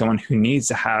assessing someone who needs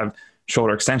to have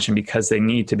shoulder extension because they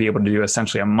need to be able to do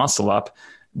essentially a muscle up,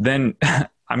 then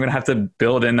I'm going to have to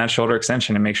build in that shoulder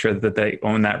extension and make sure that they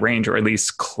own that range, or at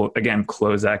least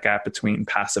close that gap between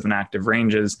passive and active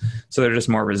ranges, so they're just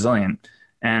more resilient.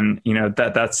 And,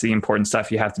 that's the important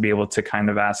stuff. You have to be able to kind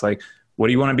of ask, like, what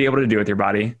do you want to be able to do with your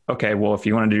body? Okay, well, if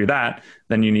you want to do that,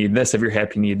 then you need this of your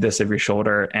hip, you need this of your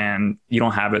shoulder, and you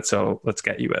don't have it. So let's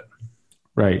get you it.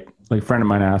 Right. Like a friend of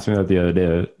mine asked me that the other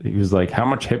day. He was like, how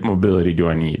much hip mobility do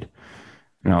I need?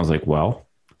 And I was like, well,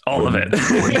 all of it.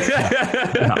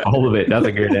 All of it. That's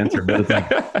a great answer. But it's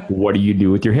like, what do you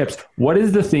do with your hips? What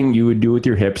is the thing you would do with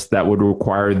your hips that would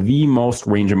require the most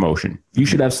range of motion? You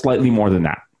should have slightly more than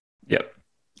that.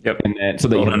 Yep. And then, so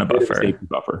that you have a safety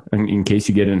buffer. And in case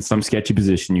you get in some sketchy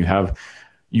position, you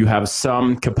have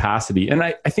some capacity. And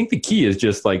I think the key is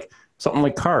just like something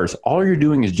like cars. All you're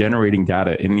doing is generating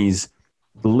data in these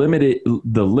the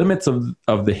limits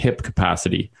of the hip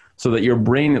capacity, so that your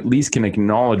brain at least can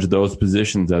acknowledge those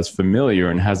positions as familiar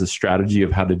and has a strategy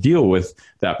of how to deal with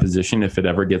that position if it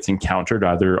ever gets encountered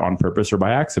either on purpose or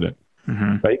by accident.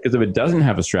 Right? Because if it doesn't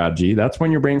have a strategy, that's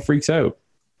when your brain freaks out.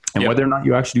 And whether or not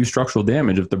you actually do structural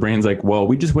damage, if the brain's like, well,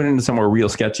 we just went into somewhere real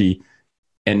sketchy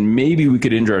and maybe we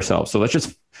could injure ourselves. So let's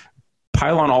just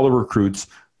pile on all the recruits,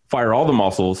 fire all the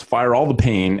muscles, fire all the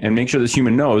pain, and make sure this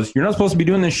human knows you're not supposed to be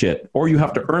doing this shit, or you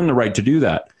have to earn the right to do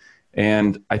that.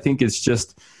 And I think it's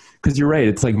just because you're right.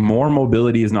 It's like more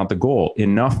mobility is not the goal.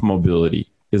 Enough mobility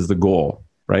is the goal,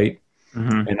 right?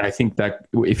 And I think that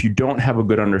if you don't have a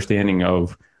good understanding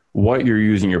of what you're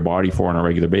using your body for on a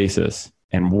regular basis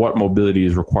and what mobility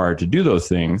is required to do those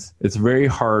things, it's very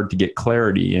hard to get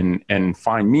clarity and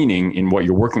find meaning in what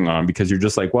you're working on, because you're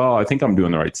just like, well, I think I'm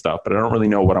doing the right stuff, but I don't really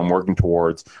know what I'm working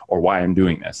towards or why I'm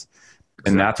doing this.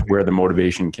 Exactly. And that's where the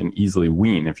motivation can easily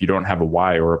wean. If you don't have a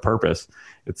why or a purpose,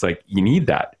 it's like you need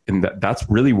that. And that's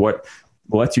really what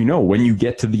lets you know when you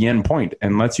get to the end point,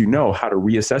 and lets you know how to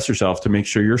reassess yourself to make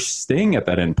sure you're staying at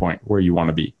that end point where you want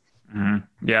to be.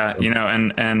 Yeah.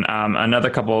 And another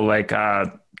couple like,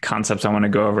 concepts I want to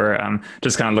go over,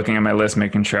 just kind of looking at my list,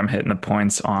 making sure I'm hitting the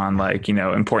points on like,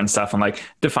 important stuff on like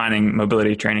defining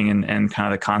mobility training and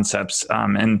kind of the concepts.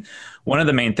 And one of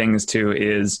the main things too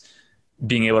is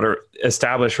being able to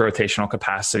establish rotational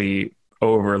capacity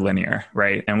over linear,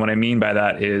 right? And what I mean by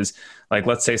that is like,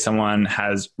 let's say someone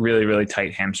has really, really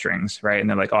tight hamstrings, right? And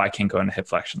they're like, oh, I can't go into hip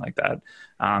flexion like that.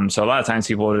 So a lot of times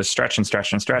people will just stretch and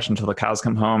stretch and stretch until the cows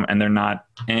come home, and they're not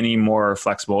any more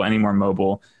flexible, any more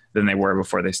mobile than they were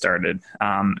before they started.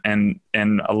 And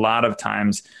a lot of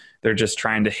times they're just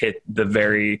trying to hit the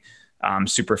very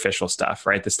superficial stuff,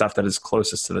 right? The stuff that is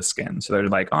closest to the skin. So they're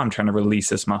like, oh, I'm trying to release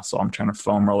this muscle. I'm trying to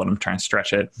foam roll it. I'm trying to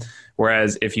stretch it.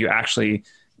 Whereas if you actually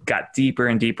got deeper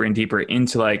and deeper and deeper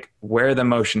into like where the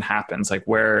motion happens, like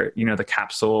where, the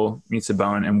capsule meets the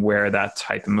bone and where that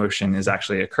type of motion is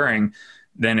actually occurring,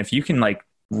 then if you can like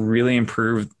really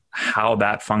improve how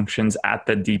that functions at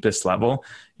the deepest level,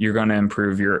 you're going to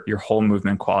improve your whole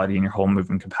movement quality and your whole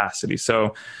movement capacity.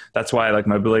 So that's why like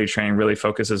mobility training really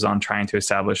focuses on trying to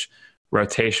establish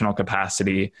rotational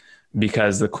capacity,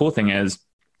 because the cool thing is,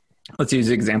 let's use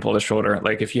the example of the shoulder.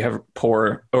 Like if you have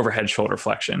poor overhead shoulder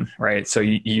flexion, right? So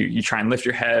you try and lift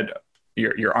your head,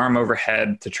 your arm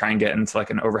overhead to try and get into like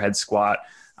an overhead squat,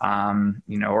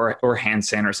 or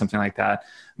handstand or something like that.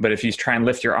 But if you try and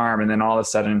lift your arm and then all of a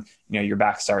sudden, your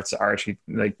back starts to arch,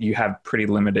 like you have pretty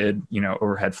limited,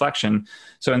 overhead flexion.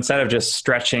 So instead of just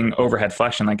stretching overhead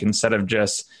flexion, like instead of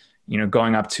just,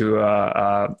 going up to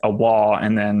a wall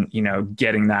and then,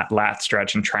 getting that lat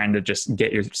stretch and trying to just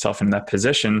get yourself in that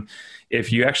position,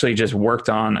 if you actually just worked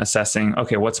on assessing,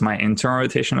 okay, what's my internal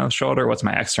rotation of the shoulder? What's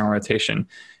my external rotation?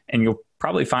 And you'll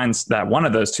probably find that one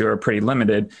of those two are pretty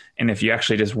limited. And if you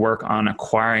actually just work on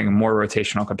acquiring more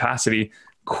rotational capacity,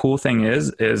 cool thing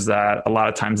is that a lot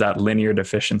of times that linear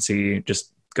deficiency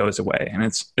just goes away. And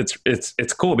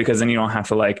it's cool, because then you don't have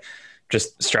to like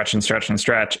just stretch and stretch and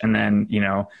stretch and then,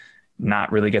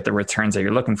 not really get the returns that you're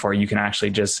looking for. You can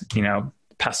actually just,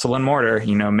 pestle and mortar,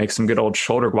 make some good old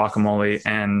shoulder guacamole,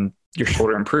 and your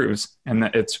shoulder improves. And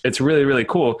it's really, really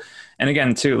cool. And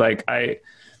again, too, like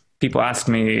people ask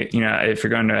me, if you're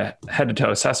going to head to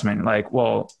toe assessment, like,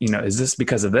 well, is this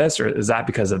because of this or is that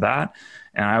because of that?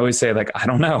 And I always say like, I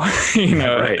don't know,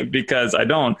 right. Because I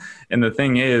don't. And the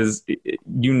thing is,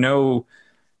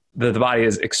 the body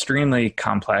is extremely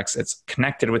complex. It's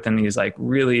connected within these like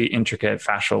really intricate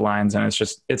fascial lines. And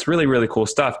it's really, really cool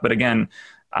stuff. But again,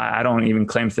 I don't even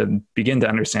claim to begin to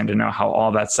understand to know how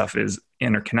all that stuff is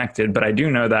interconnected, but I do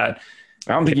know that.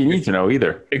 I don't think you need to know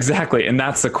either. Exactly. And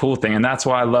that's the cool thing. And that's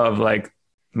why I love like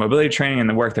mobility training and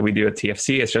the work that we do at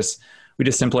TFC. It's just, we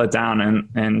just simple it down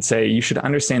and say, you should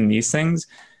understand these things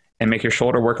and make your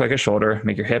shoulder work like a shoulder,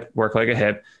 make your hip work like a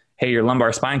hip. Hey, your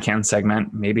lumbar spine can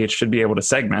segment. Maybe it should be able to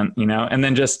segment, and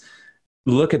then just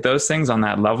look at those things on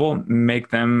that level, make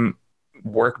them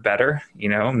work better,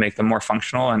 make them more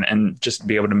functional and just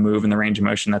be able to move in the range of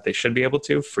motion that they should be able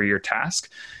to for your task.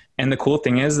 And the cool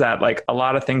thing is that like a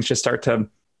lot of things just start to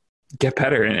get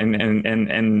better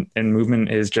and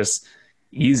movement is just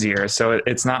easier. So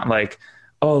it's not like,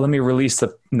 oh, let me release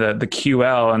the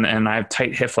QL and I have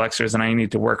tight hip flexors and I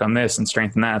need to work on this and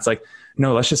strengthen that. It's like,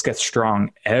 no, let's just get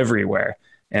strong everywhere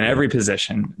in every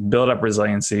position, build up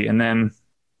resiliency, and then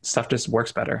stuff just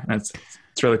works better. And it's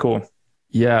really cool.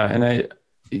 Yeah. And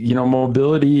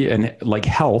mobility and like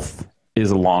health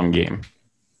is a long game.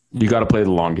 You got to play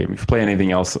the long game. If you play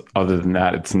anything else other than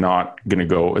that, it's probably not going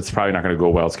to go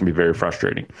well. It's going to be very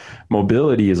frustrating.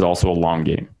 Mobility is also a long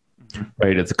game,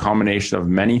 right? It's a combination of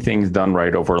many things done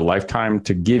right over a lifetime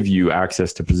to give you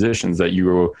access to positions that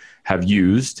you have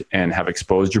used and have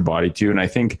exposed your body to. And I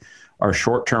think our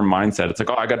short-term mindset, it's like,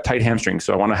 oh, I got tight hamstrings,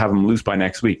 so I want to have them loose by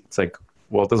next week. It's like,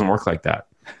 well, it doesn't work like that.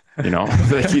 I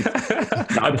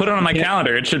put it on my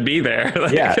calendar. It should be there.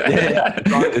 Yeah.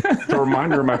 It's a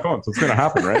reminder on my phone. So it's going to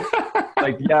happen, right?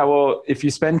 Well, if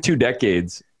you spend 2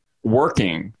 decades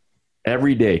working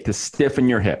every day to stiffen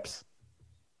your hips,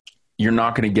 you're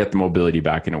not going to get the mobility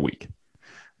back in a week,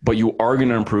 but you are going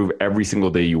to improve every single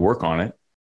day you work on it.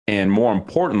 And more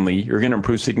importantly, you're going to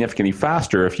improve significantly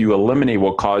faster if you eliminate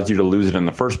what caused you to lose it in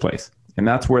the first place. And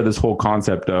that's where this whole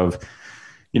concept of,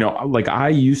 like I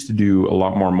used to do a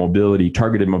lot more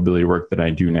targeted mobility work than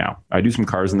I do now. I do some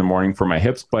cars in the morning for my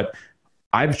hips, but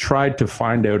I've tried to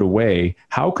find out a way,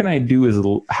 how can I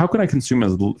consume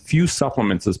as few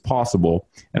supplements as possible?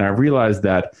 And I realized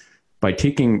that by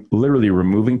literally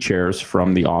removing chairs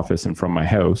from the office and from my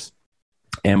house,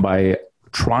 and by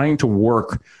trying to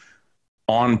work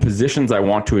on positions I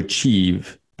want to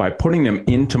achieve, by putting them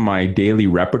into my daily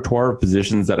repertoire of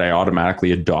positions that I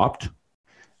automatically adopt,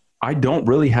 I don't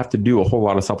really have to do a whole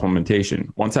lot of supplementation.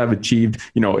 Once I've achieved,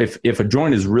 if a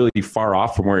joint is really far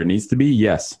off from where it needs to be,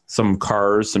 yes, some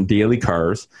daily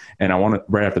cars. And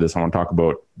right after this, I want to talk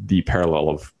about the parallel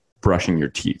of brushing your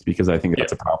teeth, because I think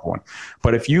that's a powerful one.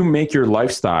 But if you make your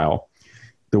lifestyle,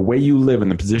 the way you live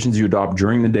and the positions you adopt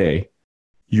during the day,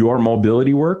 your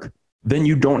mobility work, then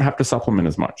you don't have to supplement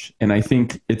as much. And I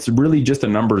think it's really just a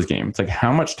numbers game. It's like,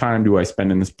 how much time do I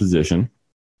spend in this position?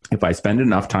 If I spend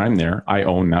enough time there, I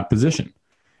own that position.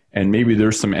 And maybe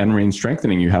there's some end range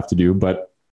strengthening you have to do,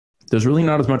 but there's really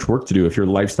not as much work to do if your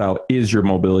lifestyle is your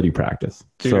mobility practice.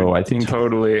 Dude, so I think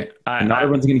totally. Not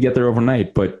everyone's going to get there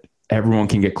overnight, but everyone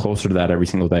can get closer to that every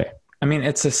single day. I mean,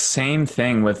 it's the same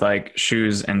thing with like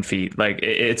shoes and feet. Like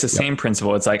it's the same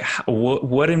principle. It's like,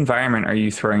 what environment are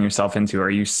you throwing yourself into? Are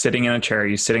you sitting in a chair? Are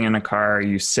you sitting in a car? Are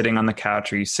you sitting on the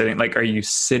couch? Are you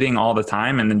sitting all the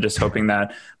time and then just hoping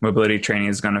that mobility training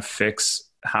is going to fix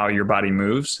how your body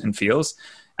moves and feels?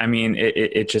 I mean,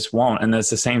 it just won't. And that's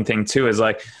the same thing too, is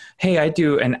like, hey, I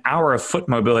do an hour of foot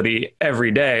mobility every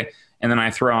day. And then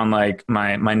I throw on like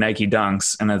my Nike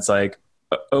Dunks, and it's like,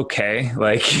 okay,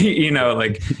 like,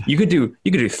 like you could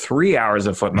do 3 hours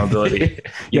of foot mobility.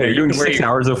 You're doing 6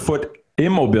 hours of foot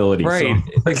immobility. Right.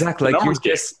 So, exactly. Like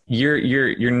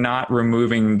you're not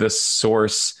removing the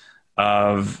source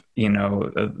of,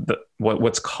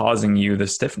 what's causing you the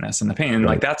stiffness and the pain. And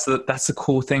like, that's the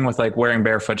cool thing with like wearing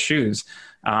barefoot shoes,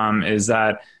 is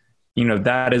that,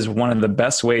 that is one of the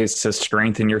best ways to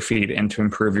strengthen your feet and to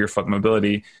improve your foot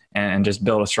mobility and just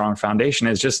build a strong foundation,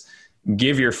 is just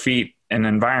give your feet an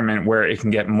environment where it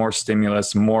can get more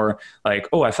stimulus, more like,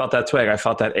 oh, I felt that twig, I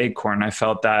felt that acorn, I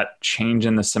felt that change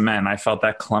in the cement, I felt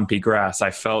that clumpy grass, I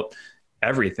felt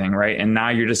everything, right? And now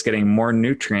you're just getting more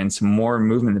nutrients, more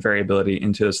movement variability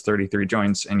into those 33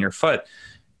 joints in your foot.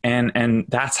 And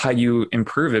that's how you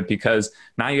improve it, because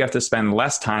now you have to spend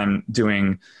less time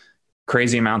doing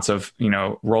crazy amounts of,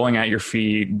 rolling out your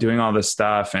feet, doing all this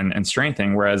stuff and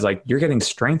strengthening. Whereas like you're getting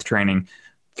strength training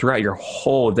throughout your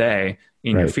whole day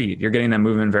in your feet. You're getting that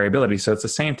movement variability. So it's the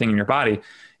same thing in your body.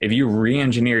 If you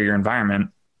re-engineer your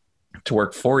environment to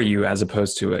work for you as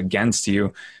opposed to against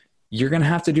you, you're going to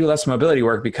have to do less mobility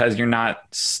work because you're not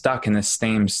stuck in the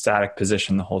same static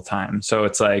position the whole time. So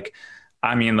it's like,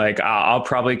 I mean, like I'll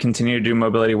probably continue to do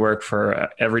mobility work for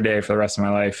every day for the rest of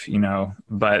my life,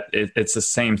 but it's the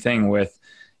same thing with,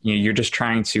 you're just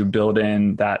trying to build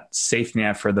in that safety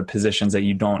net for the positions that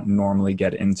you don't normally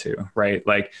get into, right?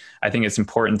 Like, I think it's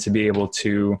important to be able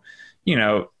to,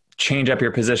 change up your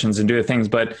positions and do the things,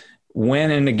 but when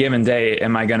in a given day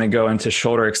am I going to go into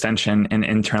shoulder extension and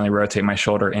internally rotate my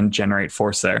shoulder and generate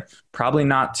force there? Probably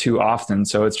not too often.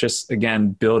 So it's just, again,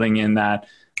 building in that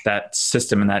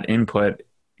system and that input,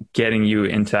 getting you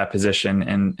into that position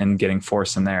and getting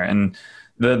force in there. And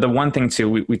the one thing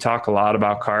too, we talk a lot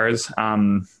about cars.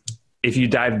 if you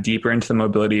dive deeper into the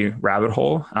mobility rabbit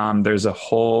hole, there's a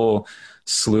whole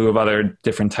slew of other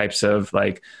different types of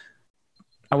like,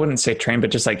 I wouldn't say train,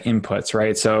 but just like inputs,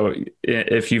 right? So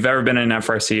if you've ever been in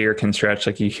FRC or can stretch,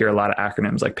 like you hear a lot of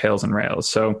acronyms like PAILs and rails.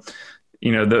 So,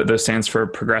 those stands for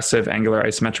progressive angular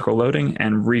isometrical loading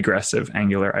and regressive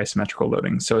angular isometrical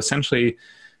loading. So essentially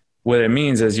what it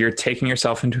means is you're taking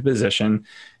yourself into a position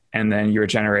and then you're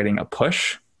generating a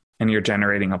push and you're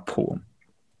generating a pull.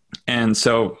 And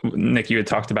so Nick, you had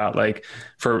talked about like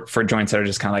for joints that are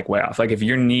just kind of like way off, like if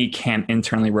your knee can't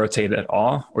internally rotate at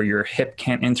all, or your hip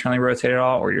can't internally rotate at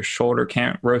all, or your shoulder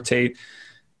can't rotate,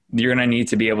 you're going to need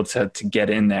to be able to get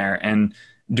in there. And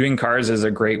doing cars is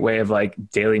a great way of like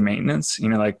daily maintenance.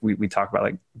 Like we talk about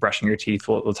like brushing your teeth.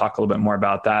 We'll talk a little bit more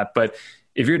about that. But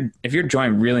if your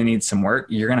joint really needs some work,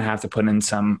 you're going to have to put in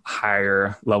some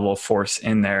higher level of force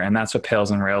in there. And that's what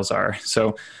PAILs and rails are.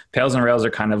 So PAILs and rails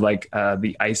are kind of like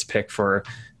the ice pick for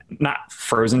not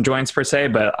frozen joints per se,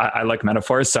 but I like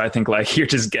metaphors. So I think like you're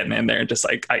just getting in there and just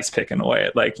like ice picking away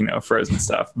at like, frozen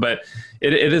stuff. But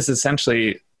it is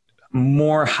essentially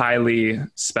more highly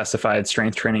specified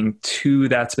strength training to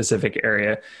that specific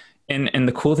area. And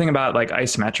the cool thing about like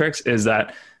isometrics is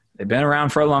that they've been around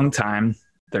for a long time.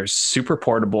 They're super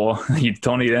portable. You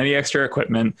don't need any extra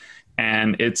equipment,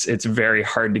 and it's very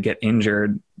hard to get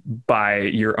injured by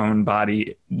your own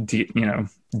body,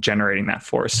 generating that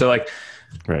force. So like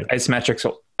right.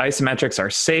 Isometrics are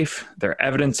safe. They're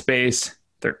evidence-based.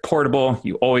 They're portable.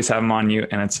 You always have them on you,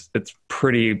 and it's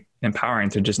pretty empowering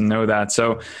to just know that.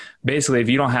 So basically, if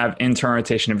you don't have internal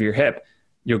rotation of your hip,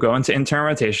 you'll go into internal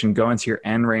rotation, go into your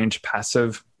end range,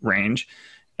 passive range,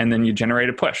 and then you generate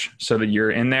a push so that you're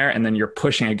in there and then you're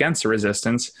pushing against the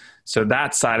resistance. So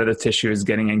that side of the tissue is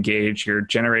getting engaged. You're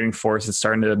generating force. It's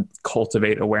starting to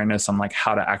cultivate awareness on like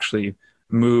how to actually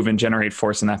move and generate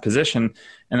force in that position.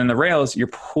 And then the rails, you're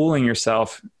pulling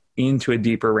yourself into a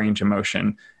deeper range of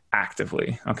motion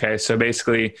actively. Okay. So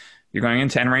basically you're going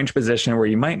into end range position where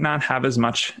you might not have as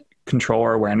much control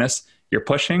or awareness. You're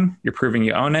pushing, you're proving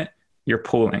you own it. You're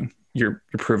pulling, you're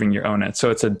proving you own it.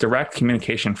 So it's a direct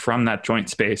communication from that joint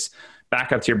space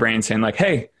back up to your brain saying like,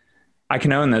 hey, I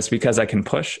can own this because I can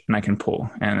push and I can pull.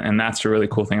 And that's the really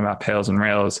cool thing about PAILs and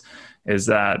rails is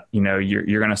that,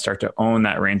 you're going to start to own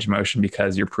that range of motion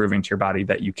because you're proving to your body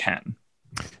that you can.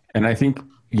 And I think,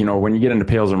 when you get into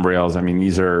PAILs and rails, I mean,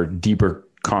 these are deeper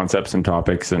concepts and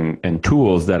topics and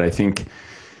tools that I think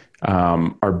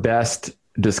are best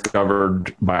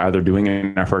discovered by either doing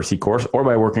an FRC course or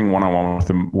by working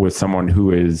one-on-one with someone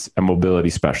who is a mobility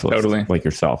specialist, totally, like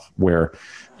yourself, where,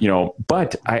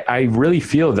 but I really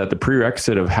feel that the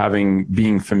prerequisite of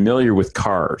being familiar with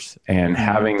cars and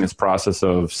having this process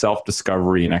of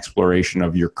self-discovery and exploration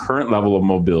of your current level of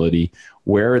mobility,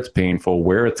 where it's painful,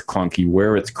 where it's clunky,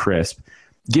 where it's crisp,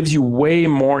 gives you way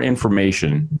more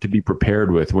information to be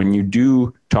prepared with when you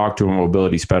do talk to a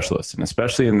mobility specialist. And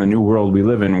especially in the new world we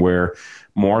live in where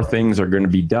more things are going to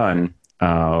be done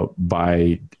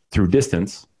through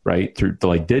distance, right? Through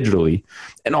like digitally.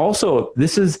 And also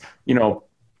this is,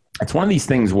 it's one of these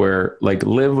things where like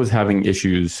Liv was having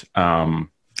issues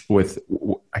with,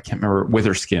 I can't remember, with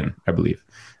her skin, I believe.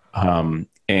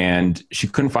 And she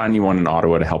couldn't find anyone in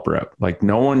Ottawa to help her out. Like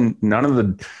none of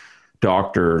the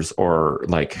doctors or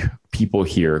like people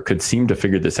here could seem to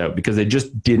figure this out because they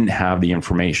just didn't have the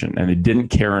information and they didn't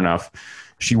care enough.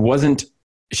 She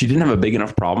didn't have a big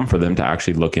enough problem for them to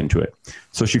actually look into it.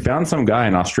 So she found some guy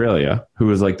in Australia who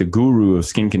was like the guru of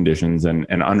skin conditions and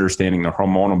understanding the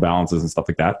hormonal balances and stuff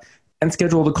like that, and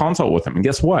scheduled a consult with him. And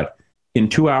guess what? In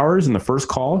 2 hours in the first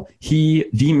call, he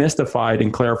demystified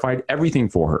and clarified everything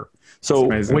for her. So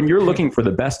when you're looking for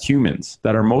the best humans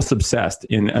that are most obsessed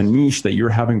in a niche that you're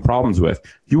having problems with,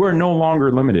 you are no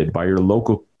longer limited by your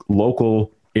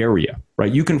local area,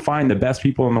 right? You can find the best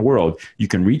people in the world. You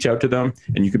can reach out to them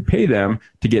and you can pay them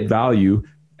to get value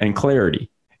and clarity.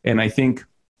 And I think,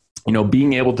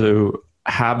 being able to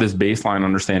have this baseline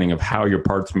understanding of how your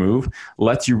parts move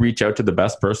lets you reach out to the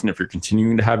best person if you're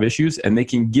continuing to have issues, and they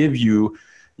can give you,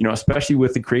 especially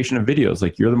with the creation of videos,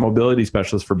 like you're the mobility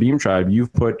specialist for Beam Tribe,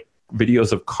 you've put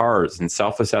videos of cars and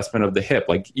self-assessment of the hip.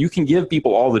 Like you can give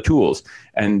people all the tools,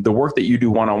 and the work that you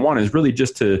do one-on-one is really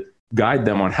just to guide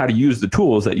them on how to use the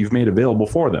tools that you've made available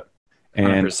for them.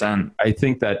 And 100%. I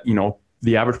think that,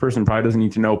 the average person probably doesn't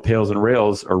need to know PAILs and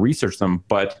rails or research them,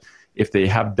 but if they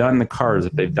have done the cars,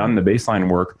 if they've done the baseline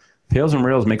work, PAILs and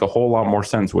rails make a whole lot more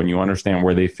sense when you understand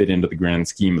where they fit into the grand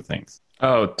scheme of things.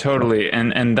 Oh, totally.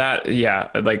 And that, yeah,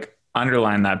 like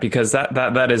underline that, because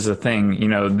that is the thing,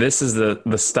 this is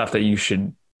the stuff that you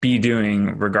should be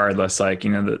doing regardless. Like,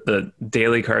 the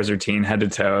daily cars routine, head to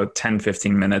toe, 10,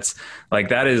 15 minutes. Like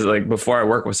that is like, before I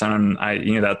work with someone,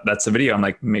 that's the video. I'm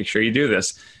like, make sure you do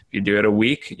this. If you do it a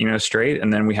week, straight,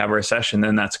 and then we have our session,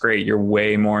 then that's great. You're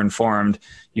way more informed.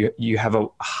 You have a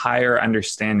higher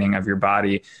understanding of your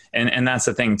body. And that's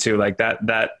the thing too, like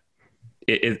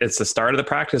it's the start of the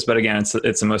practice, but again,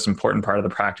 it's the most important part of the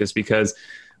practice, because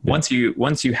once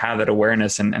you have that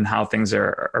awareness and how things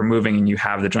are moving, and you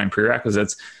have the joint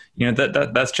prerequisites,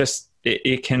 that's just,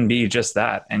 it can be just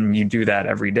that. And you do that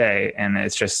every day. And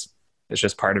it's just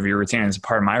part of your routine. It's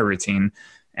part of my routine.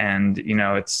 And,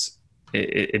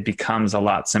 it becomes a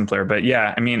lot simpler. But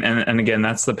yeah, I mean, and again,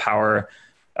 that's the power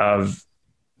of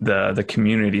the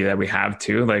community that we have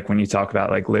too. Like when you talk about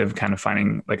like Liv kind of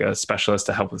finding like a specialist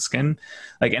to help with skin,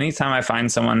 like anytime I find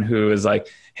someone who is like,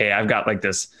 hey, I've got like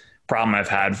this problem I've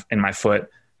had in my foot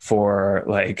for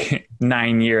like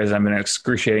 9 years. I'm in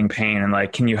excruciating pain, and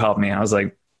like, can you help me? I was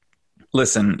like,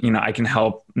 listen, I can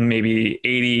help maybe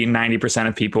 80, 90%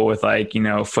 of people with like,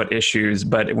 foot issues.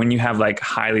 But when you have like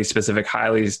highly specific,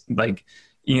 things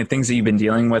that you've been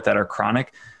dealing with that are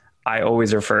chronic, I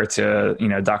always refer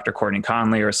to, Dr. Courtney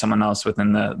Conley or someone else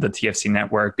within the TFC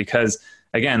network, because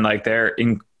again, like they're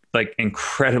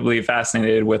incredibly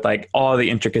fascinated with like all the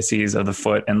intricacies of the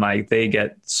foot, and like they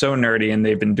get so nerdy, and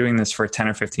they've been doing this for 10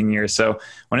 or 15 years. So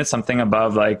when it's something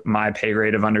above like my pay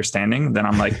grade of understanding, then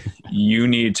I'm like, you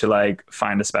need to like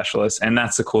find a specialist. And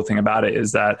that's the cool thing about it,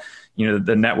 is that,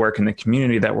 the network and the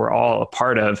community that we're all a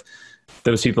part of,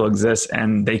 those people exist,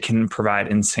 and they can provide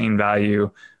insane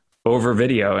value over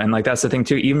video. And like, that's the thing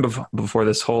too, even before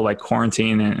this whole like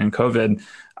quarantine and COVID,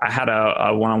 I had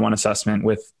a one-on-one assessment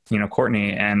with,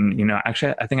 Courtney, and,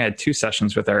 actually I think I had 2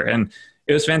 sessions with her, and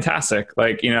it was fantastic.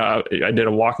 Like, I did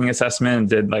a walking assessment and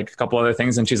did like a couple other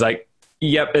things, and she's like,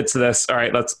 yep, it's this. All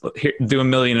right, let's do 1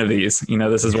 million of these.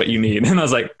 This is what you need. And I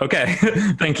was like, okay,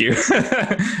 thank you.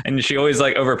 And she always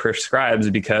like over prescribes,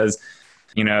 because,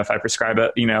 if I prescribe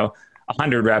it,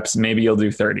 100 reps, maybe you'll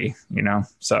do 30,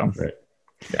 so. Right.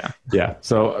 Yeah. Yeah.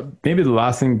 So maybe the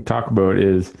last thing to talk about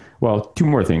is, 2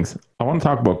 more things. I want to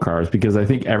talk about cars, because I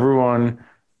think everyone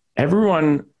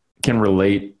can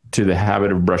relate to the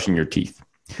habit of brushing your teeth.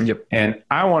 Yep. And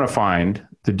I want to find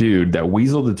the dude that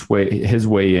weaseled his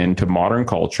way into modern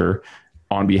culture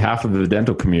on behalf of the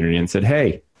dental community and said, hey,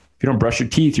 if you don't brush your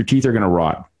teeth are going to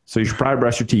rot. So you should probably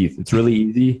brush your teeth. It's really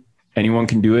easy. Anyone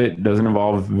can do it. It doesn't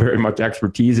involve very much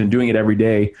expertise, and doing it every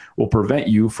day will prevent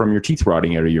you from your teeth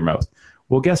rotting out of your mouth.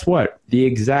 Well, guess what? The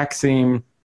exact same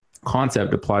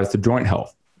concept applies to joint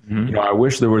health. Mm-hmm. I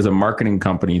wish there was a marketing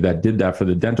company that did that for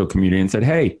the dental community and said,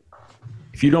 hey,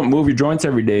 if you don't move your joints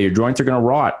every day, your joints are going to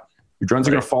rot. Your joints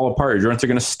are going to fall apart. Your joints are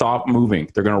going to stop moving.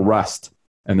 They're going to rust,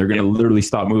 and they're going to literally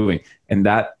stop moving. And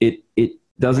that it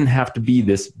doesn't have to be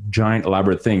this giant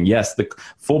elaborate thing. Yes, the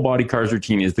full body cars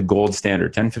routine is the gold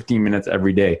standard, 10, 15 minutes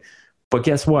every day. But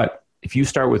guess what? If you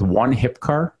start with 1 hip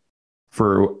car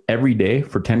for every day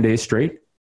for 10 days straight,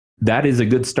 that is a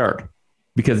good start,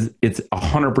 because it's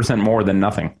 100% more than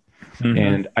nothing. Mm-hmm.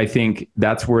 And I think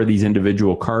that's where these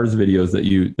individual cars videos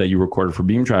that you recorded for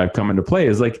Beam Tribe come into play,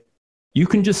 is like, you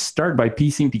can just start by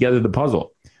piecing together the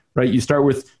puzzle, right? You start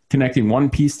with connecting one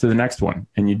piece to the next one,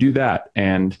 and you do that.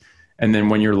 And then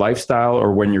when your lifestyle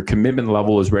or when your commitment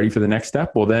level is ready for the next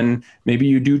step, well, then maybe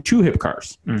you do 2 hip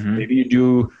cars. Mm-hmm. Maybe you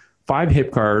do 5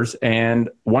 hip cars and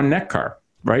 1 neck car,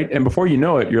 right? And before you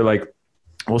know it, you're like,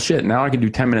 well, shit, now I can do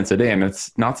 10 minutes a day, and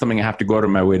it's not something I have to go out of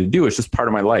my way to do. It's just part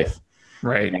of my life.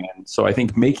 Right. And so I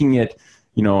think making it,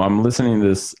 I'm listening to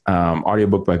this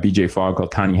audiobook by BJ Fogg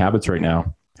called Tiny Habits right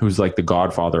now, who's like the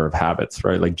godfather of habits,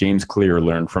 right? Like James Clear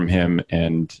learned from him.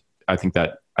 And I think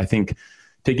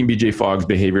taking BJ Fogg's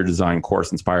behavior design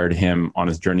course inspired him on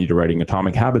his journey to writing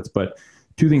Atomic Habits. But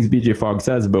 2 things BJ Fogg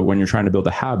says about when you're trying to build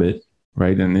a habit,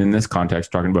 right? And in this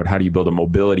context, talking about how do you build a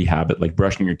mobility habit, like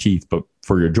brushing your teeth, but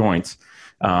for your joints.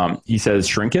 He says,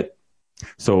 shrink it.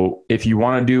 So if you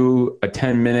want to do a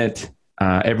 10-minute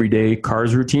everyday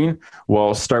cars routine,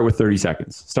 well, start with 30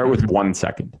 seconds. Start with 1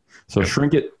 second. So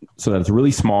shrink it so that it's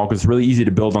really small, because it's really easy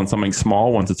to build on something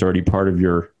small once it's already part of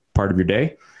your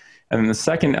day. And then the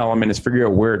second element is figure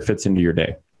out where it fits into your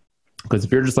day. Because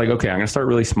if you're just like, okay, I'm going to start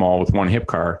really small with 1 hip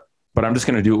car, but I'm just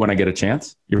going to do it when I get a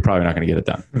chance, you're probably not going to get it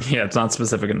done. Yeah, it's not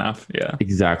specific enough. Yeah,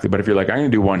 exactly. But if you're like, I'm going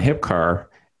to do 1 hip car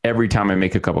every time I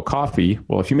make a cup of coffee,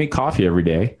 well, if you make coffee every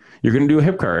day, you're going to do a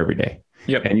hip car every day.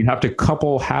 Yep. And you have to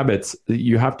couple habits. And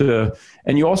you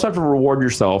also have to reward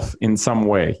yourself in some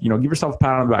way. Give yourself a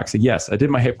pat on the back. Say, yes, I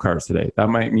did my hip cars today. That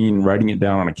might mean writing it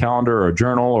down on a calendar or a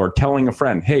journal, or telling a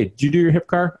friend, hey, did you do your hip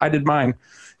car? I did mine.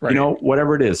 Right.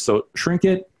 Whatever it is. So shrink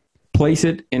it, place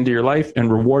it into your life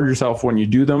and reward yourself when you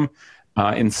do them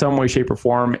in some way, shape, or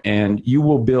form. And you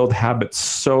will build habits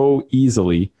so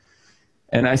easily.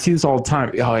 And I see this all the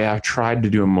time. Oh yeah, I've tried to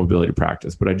do a mobility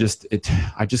practice, but I just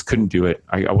couldn't do it.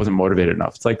 I wasn't motivated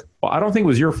enough. It's like, well, I don't think it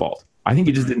was your fault. I think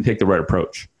you just didn't take the right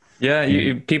approach. Yeah,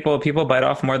 people bite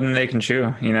off more than they can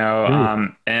chew, you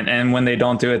know. And when they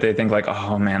don't do it, they think like,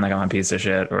 oh man, like I'm a piece of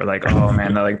shit, or like, oh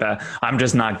man, like that, I'm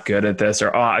just not good at this,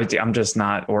 or I'm just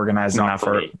not organized enough,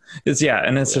 or it's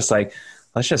just like,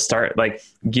 let's just start, like,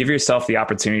 give yourself the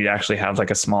opportunity to actually have like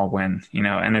a small win, you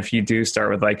know. And if you do start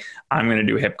with like, I'm going to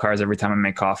do hip cars every time I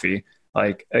make coffee,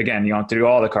 like, again, you don't have to do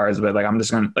all the cars, but like, I'm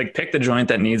just going to like pick the joint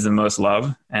that needs the most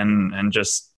love and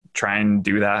just try and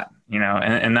do that, you know.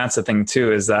 And that's the thing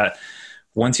too, is that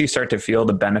once you start to feel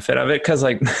the benefit of it, because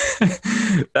like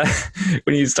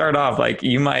when you start off, like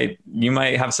you might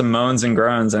have some moans and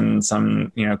groans and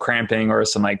some, you know, cramping or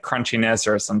some like crunchiness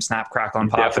or some snap, crackle, and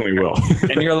pop. Definitely will.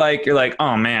 And you're like,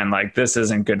 oh man, like this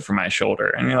isn't good for my shoulder.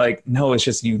 And you're like, no, it's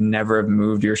just you never have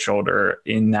moved your shoulder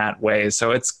in that way.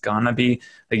 So it's gonna be,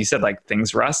 like you said, like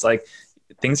things rust, like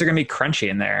things are gonna be crunchy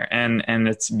in there. And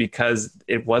it's because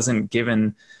it wasn't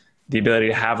given the ability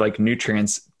to have like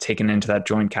nutrients taken into that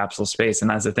joint capsule space. And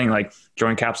that's the thing, like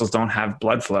joint capsules don't have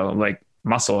blood flow like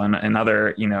muscle and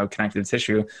other, you know, connective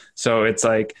tissue. So it's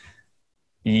like,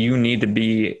 you need to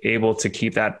be able to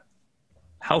keep that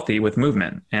healthy with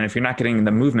movement. And if you're not getting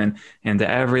the movement into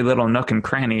every little nook and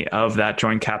cranny of that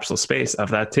joint capsule space of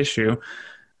that tissue,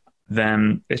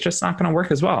 then it's just not going to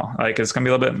work as well. Like it's going to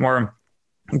be a little bit more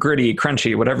gritty,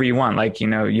 crunchy, whatever you want. Like, you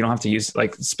know, you don't have to use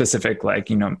like specific, like,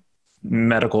 you know,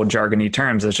 medical jargony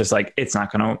terms. It's just like, it's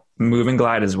not going to move and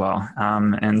glide as well.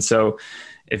 And so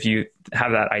if you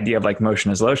have that idea of like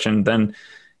motion is lotion, then,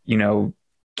 you know,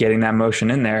 getting that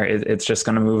motion in there, it's just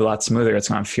going to move a lot smoother. It's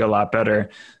going to feel a lot better.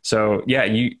 So yeah,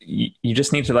 you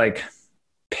just need to like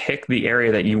pick the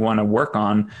area that you want to work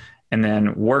on and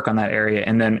then work on that area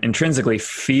and then intrinsically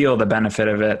feel the benefit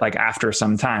of it. Like after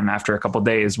some time, after a couple of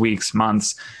days, weeks,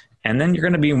 months, and then you're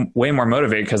going to be way more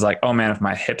motivated because like, oh man, if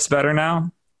my hip's better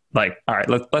now, like, all right,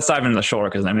 let's dive into the shoulder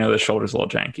because I know the shoulder's a little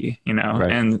janky, you know?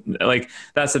 Right. And like,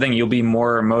 that's the thing, you'll be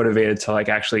more motivated to like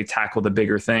actually tackle the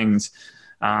bigger things.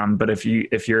 But if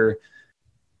you're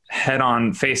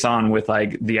face on with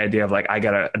like the idea of like, I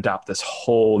got to adopt this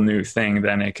whole new thing,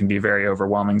 then it can be very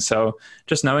overwhelming. So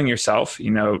just knowing yourself,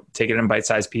 you know, take it in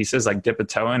bite-sized pieces, like dip a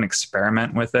toe in,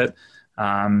 experiment with it,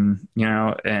 you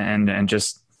know, and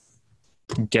just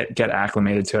get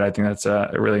acclimated to it. I think that's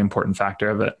a really important factor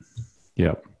of it.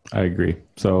 Yeah. I agree.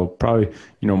 So probably,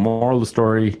 you know, moral of the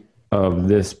story of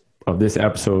this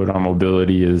episode on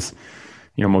mobility is,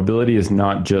 you know, mobility is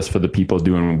not just for the people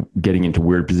getting into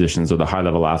weird positions or the high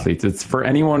level athletes. It's for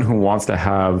anyone who wants to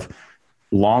have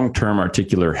long-term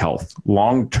articular health,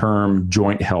 long-term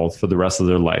joint health for the rest of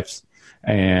their lives.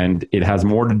 And it has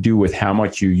more to do with how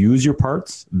much you use your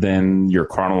parts than your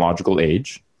chronological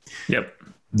age. Yep.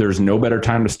 There's no better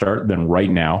time to start than right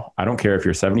now. I don't care if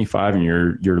you're 75 and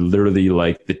you're literally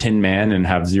like the Tin Man and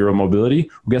have zero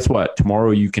mobility. Well, guess what?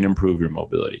 Tomorrow you can improve your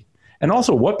mobility. And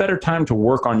also, what better time to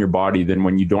work on your body than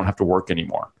when you don't have to work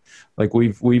anymore? Like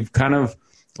we've kind of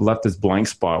left this blank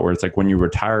spot where it's like when you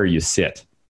retire, you sit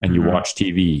and you watch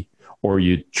TV or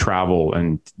you travel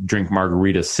and drink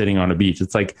margaritas sitting on a beach.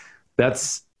 It's like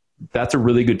that's a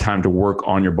really good time to work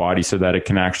on your body so that it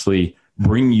can actually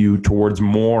bring you towards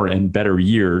more and better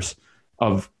years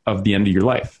of the end of your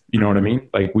life. You know what I mean?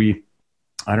 Like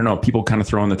I don't know, people kind of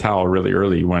throw in the towel really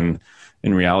early when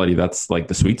in reality, that's like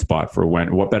the sweet spot for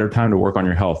what better time to work on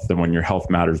your health than when your health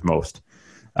matters most.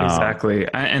 Exactly.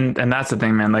 And that's the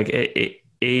thing, man, like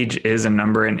age is a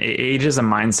number and age is a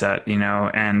mindset, you know,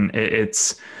 and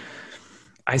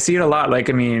I see it a lot. Like,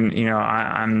 I mean, you know,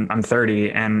 I'm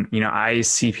 30 and, you know, I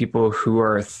see people who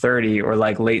are 30 or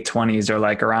like late 20s or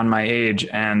like around my age.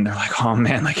 And they're like, oh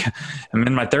man, like I'm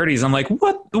in my 30s. I'm like,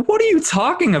 what are you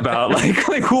talking about?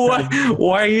 like what,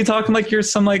 why are you talking like you're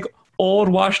some like old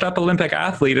washed up Olympic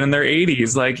athlete in their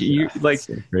 80s? Like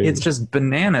so it's just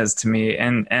bananas to me.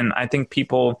 And I think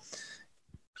people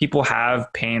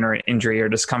have pain or injury or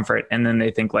discomfort. And then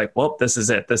they think like, well, this is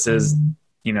it. This is,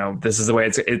 you know, this is the way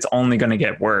it's only going to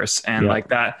get worse. And like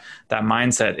that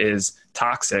mindset is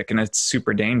toxic and it's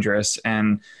super dangerous.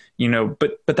 And, you know,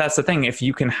 but that's the thing. If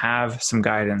you can have some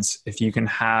guidance, if you can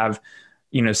have,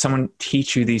 you know, someone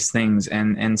teach you these things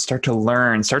and start to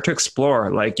learn, start to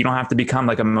explore, like you don't have to become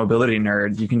like a mobility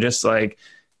nerd. You can just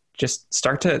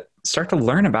start to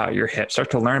learn about your hip,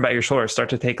 start to learn about your shoulder, start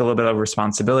to take a little bit of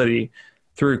responsibility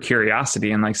through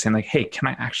curiosity and like saying like, hey, can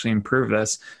I actually improve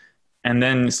this? and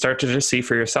then start to just see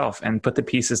for yourself and put the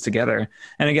pieces together.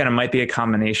 And again, it might be a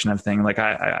combination of things. Like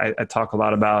I talk a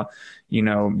lot about,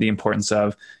 the importance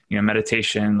of,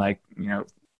 meditation, like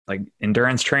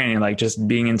endurance training, like just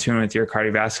being in tune with your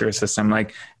cardiovascular system.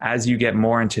 Like as you get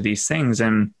more into these things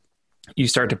and you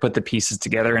start to put the pieces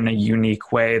together in a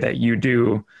unique way that you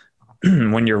do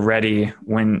when you're ready,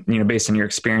 when, based on your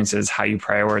experiences, how you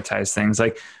prioritize things,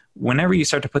 like whenever you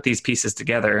start to put these pieces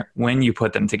together, when you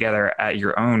put them together at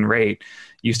your own rate,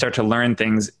 you start to learn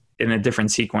things in a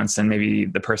different sequence than maybe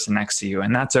the person next to you.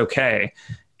 And that's okay.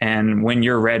 And when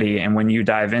you're ready and when you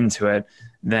dive into it,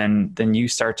 then you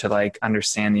start to like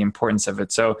understand the importance of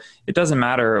it. So it doesn't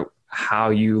matter how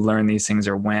you learn these things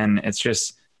or when. It's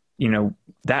just,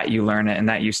 that you learn it and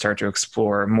that you start to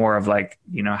explore more of like,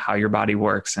 how your body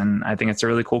works. And I think it's a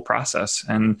really cool process.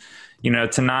 And,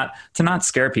 to not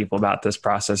scare people about this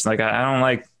process. Like I don't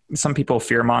like, some people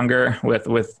fearmonger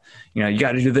with, you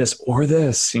got to do this or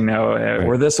this, right,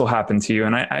 or this will happen to you.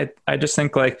 And I just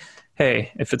think like,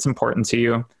 hey, if it's important to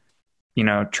you,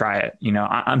 try it.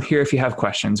 I'm here if you have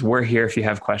questions. We're here if you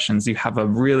have questions. You have a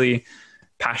really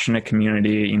passionate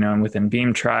community, and within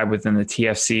Beam Tribe, within the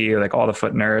TFC, like all the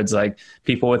foot nerds, like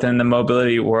people within the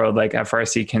mobility world, like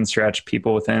FRC Kinstretch,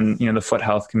 people within, the foot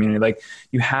health community, like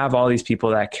you have all these people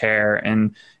that care.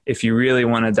 And if you really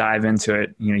want to dive into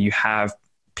it, you have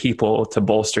people to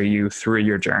bolster you through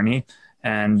your journey,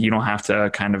 and you don't have to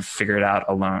kind of figure it out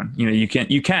alone.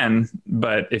 You can,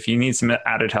 but if you need some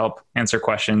added help, answer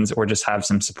questions, or just have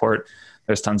some support,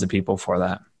 there's tons of people for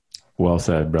that. Well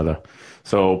said, brother.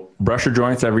 So brush your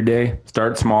joints every day,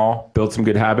 start small, build some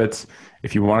good habits.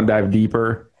 If you want to dive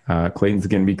deeper, Clayton's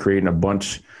going to be creating a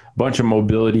bunch of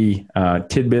mobility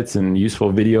tidbits and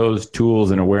useful videos,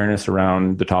 tools, and awareness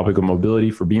around the topic of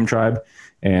mobility for Beam Tribe.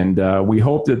 And we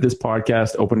hope that this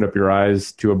podcast opened up your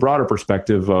eyes to a broader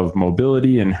perspective of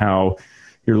mobility and how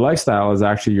your lifestyle is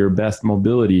actually your best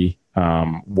mobility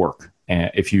work. And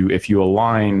if you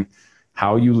align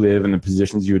how you live and the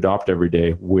positions you adopt every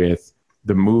day with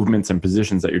the movements and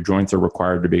positions that your joints are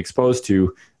required to be exposed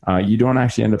to, you don't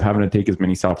actually end up having to take as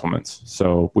many supplements.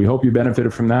 So we hope you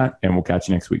benefited from that, and we'll catch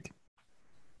you next week.